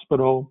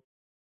hospital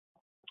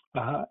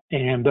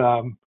and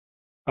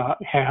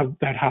have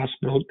that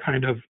hospital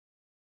kind of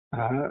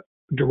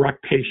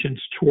direct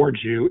patients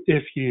towards you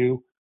if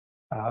you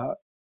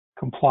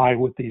comply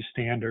with these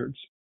standards.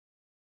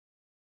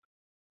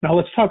 Now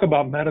let's talk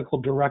about medical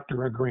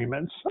director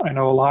agreements. I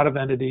know a lot of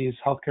entities,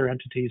 healthcare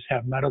entities,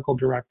 have medical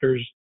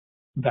directors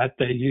that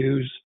they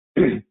use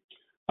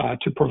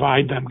to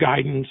provide them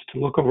guidance, to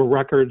look over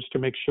records, to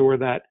make sure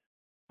that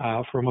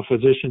from a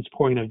physician's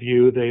point of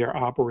view, they are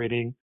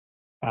operating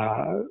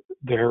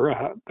their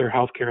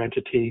healthcare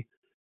entity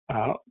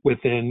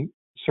within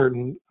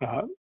certain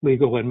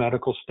legal and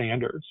medical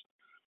standards.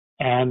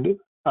 And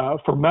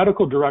for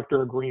medical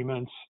director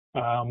agreements,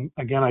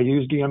 again, I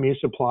use DME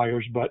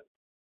suppliers, but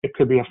it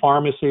could be a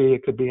pharmacy,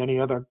 it could be any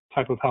other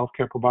type of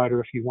healthcare provider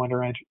if you want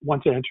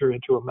to enter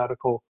into a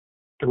medical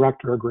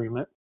director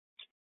agreement.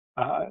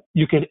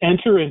 You can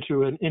enter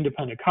into an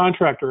independent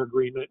contractor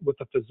agreement with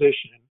a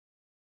physician,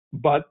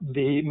 but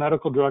the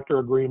medical director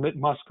agreement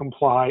must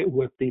comply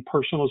with the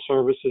personal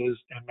services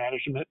and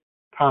management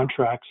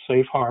contract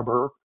safe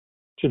harbor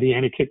to the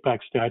anti-kickback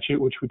statute,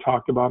 which we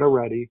talked about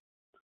already,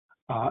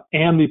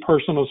 and the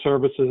personal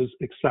services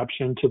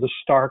exception to the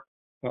Stark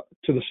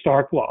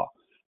law.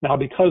 Now,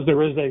 because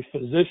there is a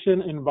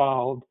physician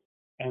involved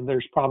and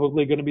there's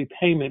probably going to be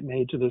payment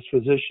made to this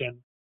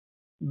physician,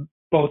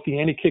 both the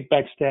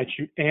anti-kickback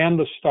statute and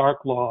the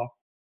Stark Law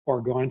are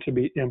going to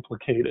be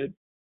implicated.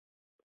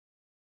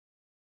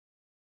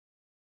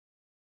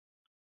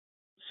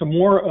 Some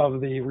more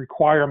of the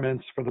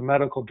requirements for the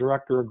medical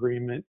director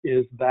agreement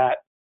is that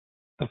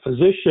the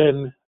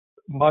physician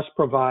must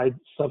provide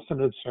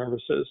substantive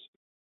services.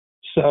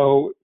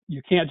 So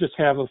you can't just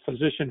have a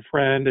physician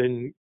friend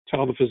and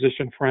tell the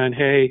physician friend,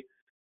 hey,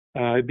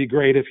 it'd be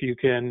great if we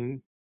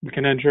can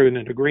enter in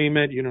an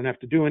agreement. You don't have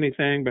to do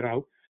anything, but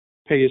I'll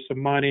pay you some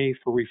money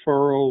for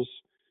referrals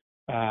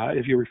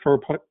if you refer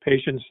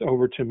patients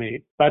over to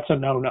me. That's a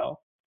no-no.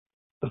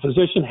 The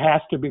physician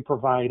has to be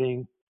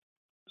providing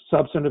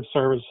substantive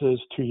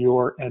services to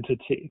your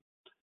entity.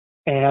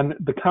 And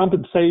the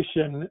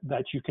compensation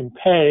that you can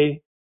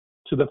pay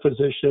to the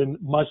physician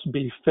must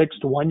be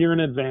fixed 1 year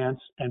in advance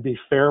and be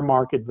fair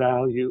market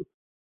value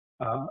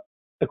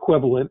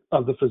equivalent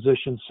of the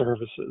physician's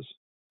services.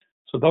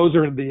 So those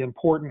are the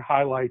important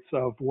highlights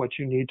of what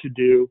you need to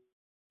do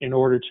in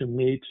order to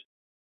meet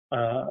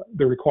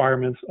the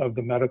requirements of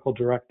the medical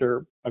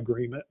director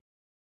agreement.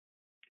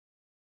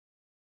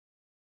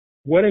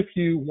 What if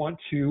you want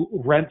to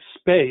rent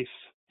space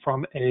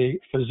from a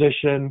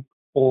physician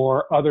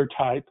or other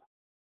type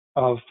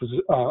of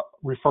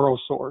referral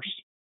source?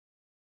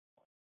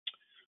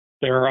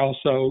 There are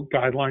also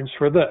guidelines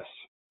for this.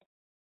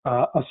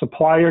 A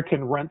supplier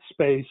can rent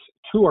space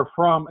to or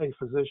from a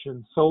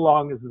physician so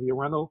long as the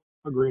rental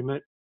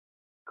agreement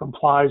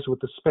complies with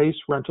the space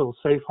rental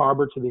safe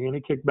harbor to the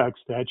anti-kickback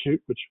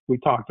statute, which we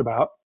talked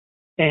about,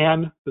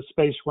 and the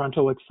space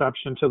rental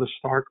exception to the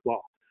Stark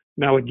Law.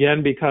 Now,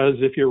 again, because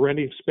if you're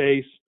renting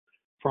space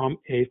from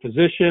a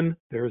physician,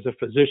 there is a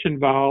physician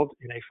involved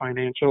in a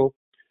financial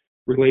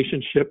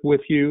relationship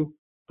with you,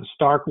 the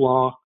Stark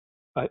Law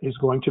is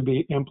going to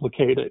be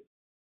implicated.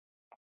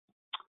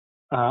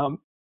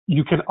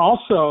 You can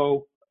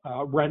also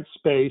rent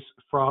space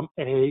from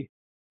a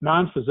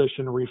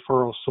non-physician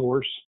referral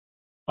source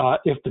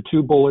if the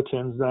two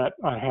bulletins that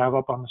I have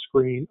up on the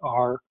screen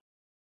are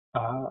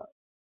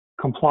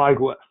complied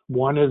with.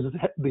 One is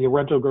the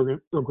rental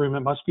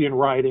agreement must be in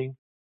writing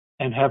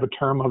and have a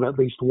term of at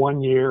least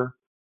 1 year,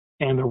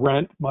 and the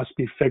rent must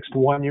be fixed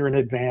 1 year in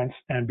advance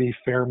and be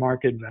fair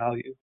market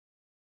value.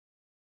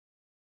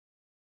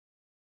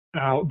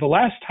 Now, the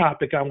last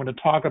topic I want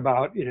to talk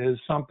about is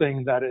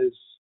something that is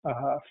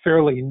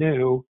fairly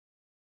new,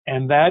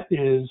 and that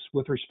is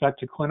with respect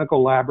to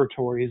clinical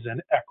laboratories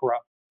and ECRA.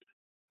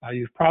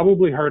 You've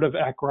probably heard of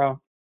ECRA,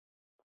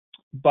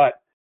 but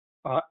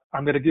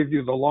I'm going to give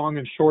you the long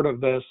and short of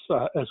this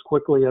as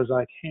quickly as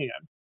I can.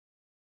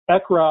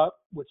 ECRA,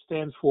 which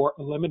stands for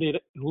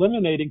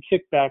Eliminating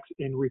Kickbacks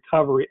in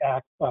Recovery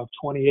Act of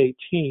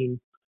 2018,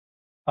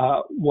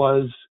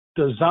 was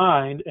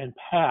designed and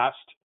passed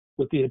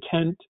with the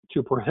intent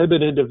to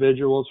prohibit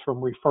individuals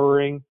from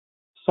referring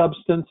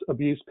substance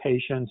abuse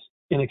patients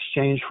in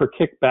exchange for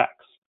kickbacks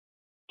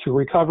to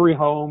recovery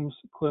homes,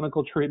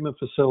 clinical treatment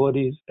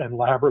facilities, and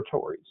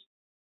laboratories.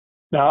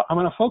 Now, I'm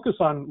going to focus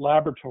on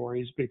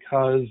laboratories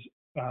because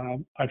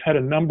I've had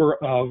a number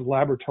of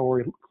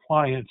laboratory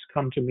clients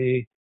come to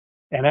me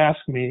and ask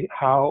me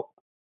how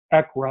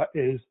ECRA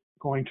is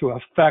going to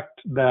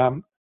affect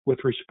them with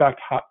respect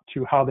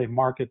to how they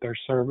market their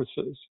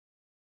services.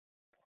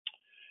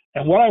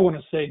 And what I want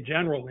to say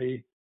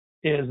generally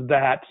is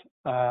that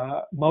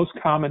most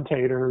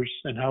commentators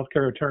and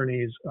healthcare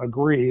attorneys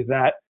agree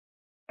that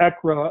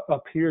ECRA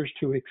appears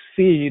to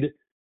exceed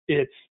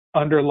its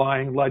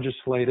underlying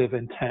legislative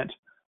intent.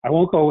 I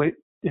won't go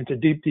into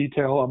deep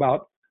detail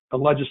about the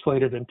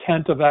legislative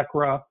intent of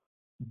ECRA,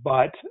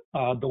 but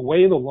the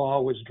way the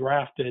law was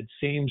drafted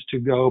seems to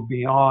go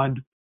beyond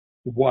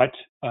what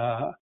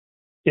the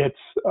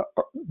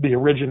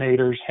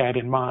originators had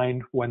in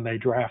mind when they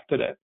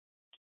drafted it.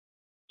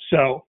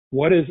 So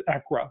what is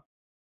ECRA?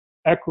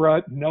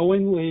 ECRA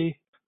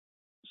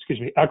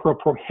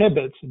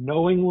prohibits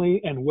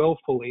knowingly and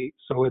willfully,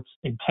 so it's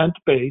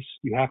intent-based.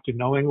 You have to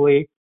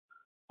knowingly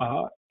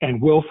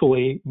and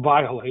willfully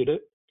violate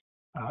it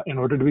in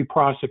order to be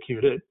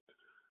prosecuted.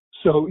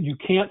 So you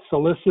can't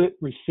solicit,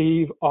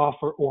 receive,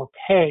 offer, or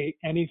pay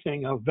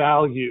anything of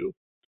value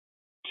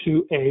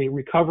to a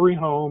recovery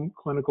home,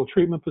 clinical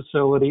treatment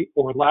facility,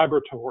 or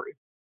laboratory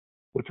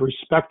with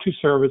respect to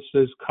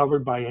services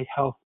covered by a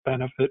health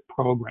benefit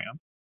program.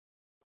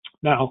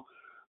 Now,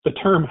 the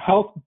term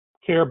health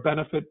care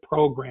benefit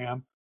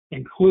program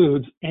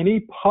includes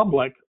any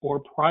public or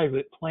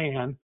private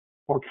plan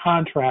or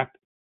contract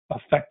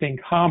affecting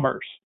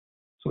commerce.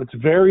 So it's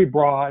very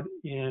broad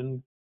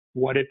in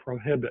what it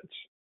prohibits.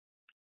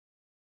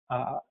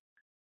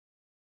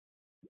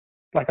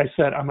 Like I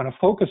said, I'm going to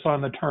focus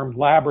on the term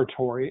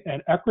laboratory,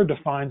 and ECRA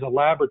defines a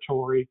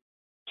laboratory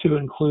to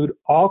include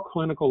all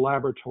clinical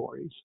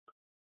laboratories.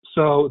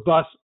 So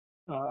thus,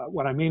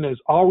 what I mean is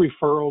all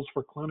referrals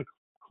for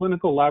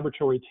clinical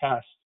laboratory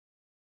tests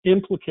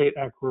implicate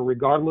ECRA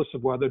regardless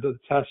of whether the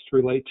tests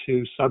relate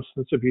to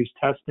substance abuse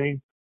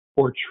testing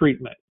or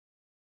treatment.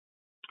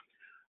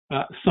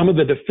 Some of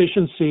the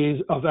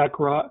deficiencies of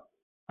ECRA,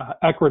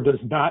 ECRA does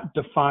not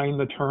define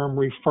the term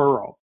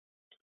referral.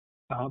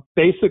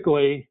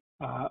 Basically,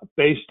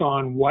 based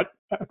on what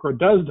ECRA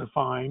does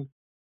define,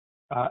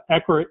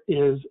 ECRA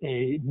is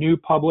a new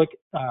public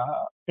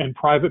and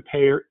private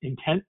payer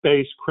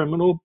intent-based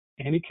criminal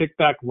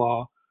anti-kickback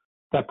law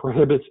that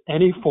prohibits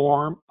any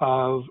form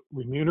of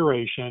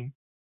remuneration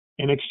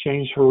in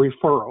exchange for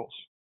referrals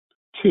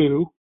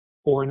to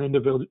or an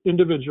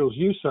individual's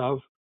use of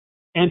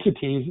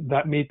entities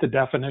that meet the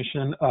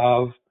definition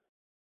of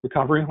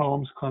recovery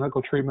homes,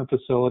 clinical treatment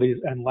facilities,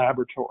 and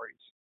laboratories.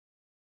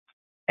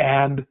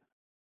 And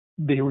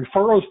the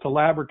referrals to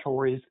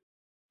laboratories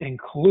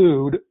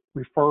include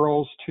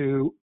referrals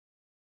to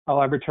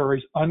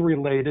laboratories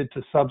unrelated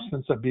to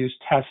substance abuse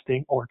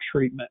testing or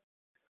treatment.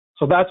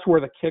 So that's where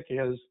the kick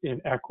is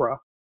in ECRA.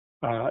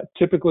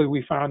 Typically,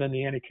 we found in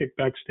the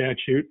anti-kickback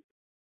statute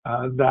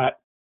that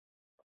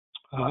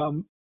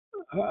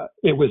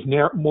it was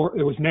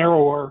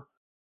narrower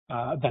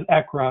than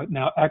ECRA.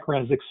 Now, ECRA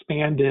has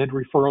expanded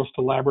referrals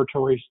to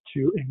laboratories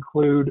to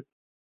include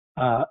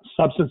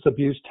substance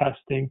abuse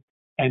testing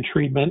and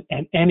treatment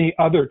and any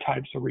other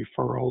types of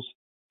referrals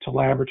to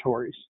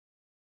laboratories.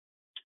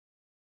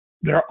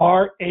 There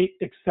are 8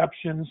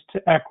 exceptions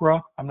to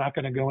ECRA. I'm not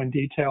going to go in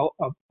detail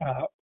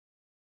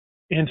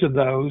into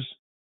those,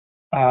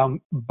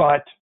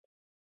 but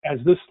as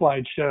this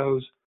slide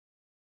shows,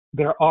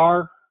 there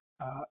are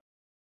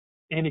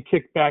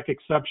anti-kickback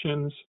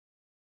exceptions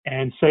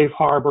and safe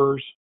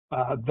harbors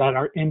that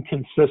are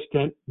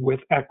inconsistent with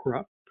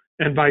ECRA,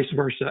 and vice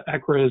versa.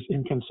 ECRA is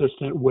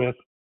inconsistent with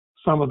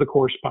some of the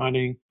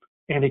corresponding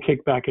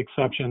anti-kickback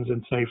exceptions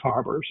and safe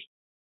harbors.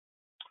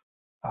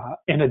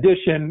 In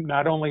addition,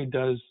 not only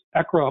does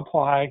ECRA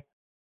apply,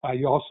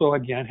 you also,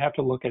 again, have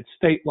to look at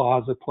state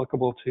laws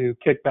applicable to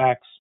kickbacks,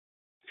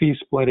 fee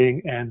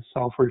splitting, and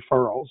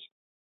self-referrals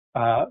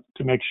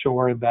to make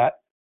sure that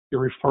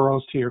your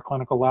referrals to your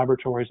clinical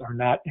laboratories are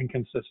not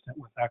inconsistent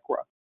with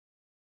ECRA.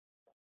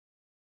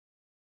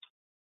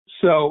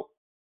 So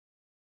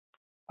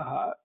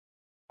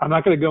I'm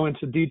not going to go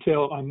into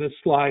detail on this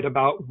slide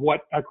about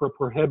what ECRA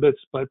prohibits,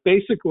 but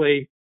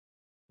basically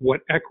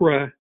what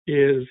ECRA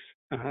is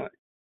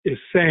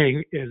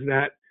saying is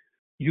that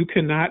you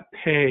cannot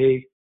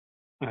pay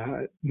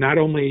not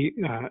only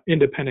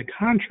independent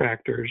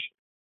contractors,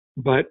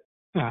 but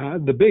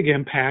the big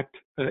impact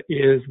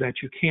is that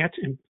you can't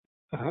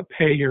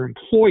pay your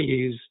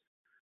employees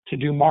to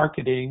do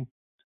marketing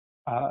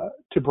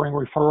to bring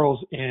referrals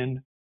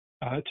in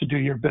to do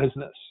your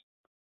business.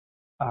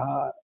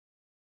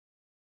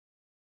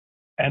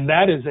 And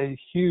that is a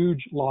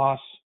huge loss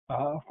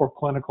for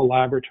clinical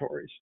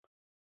laboratories.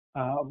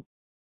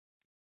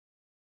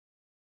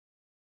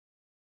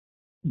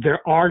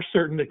 There are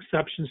certain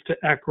exceptions to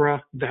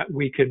ECRA that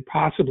we could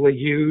possibly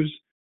use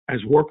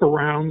as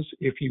workarounds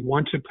if you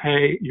want to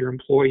pay your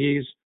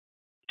employees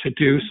to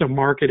do some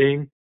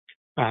marketing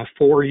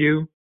for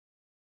you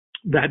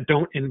that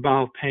don't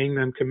involve paying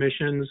them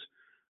commissions.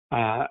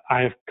 I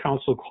have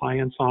counseled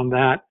clients on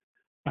that,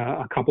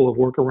 a couple of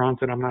workarounds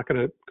that I'm not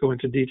going to go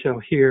into detail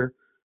here.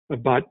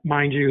 But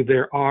mind you,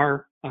 there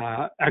are,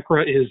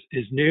 ECRA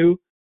is new.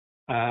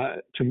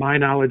 To my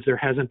knowledge, there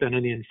hasn't been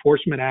any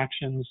enforcement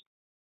actions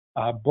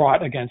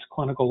brought against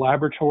clinical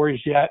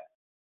laboratories yet.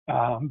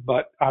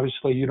 But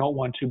obviously you don't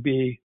want to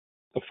be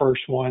the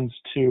first ones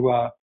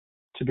to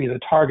be the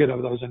target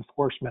of those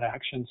enforcement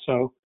actions.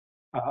 So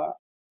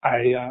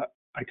I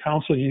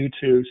counsel you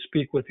to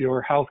speak with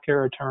your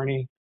healthcare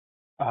attorney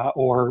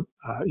or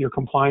your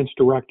compliance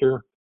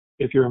director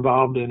if you're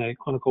involved in a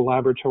clinical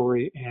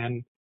laboratory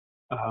and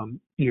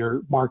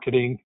you're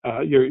marketing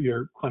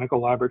your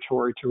clinical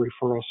laboratory to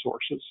referral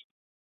sources.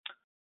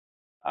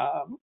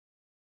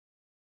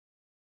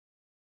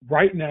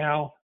 Right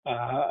now,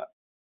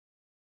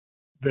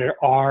 there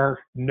are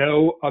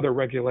no other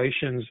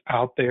regulations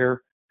out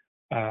there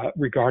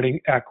regarding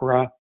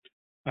ECRA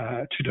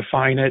to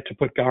define it, to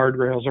put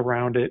guardrails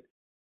around it,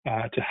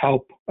 to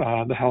help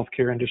the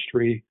healthcare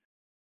industry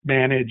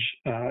manage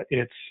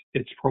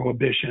its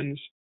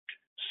prohibitions.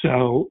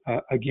 So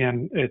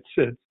again,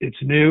 it's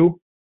new.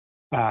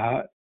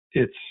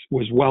 It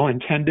was well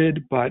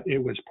intended, but it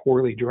was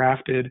poorly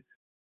drafted,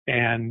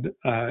 and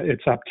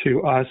it's up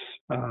to us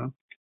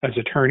as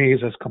attorneys,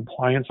 as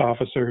compliance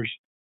officers,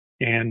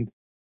 and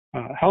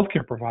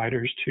healthcare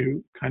providers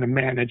to kind of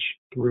manage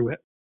through it.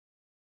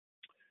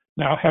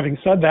 Now, having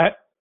said that,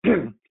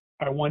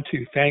 I want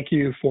to thank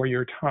you for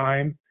your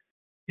time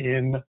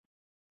in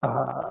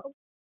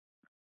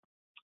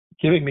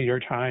giving me your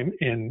time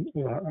in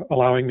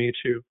allowing me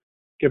to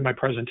give my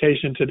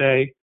presentation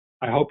today.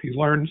 I hope you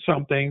learned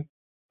something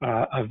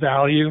of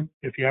value.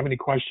 If you have any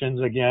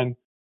questions, again,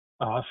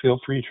 feel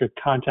free to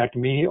contact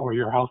me or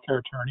your healthcare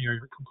attorney or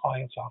your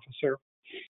compliance officer.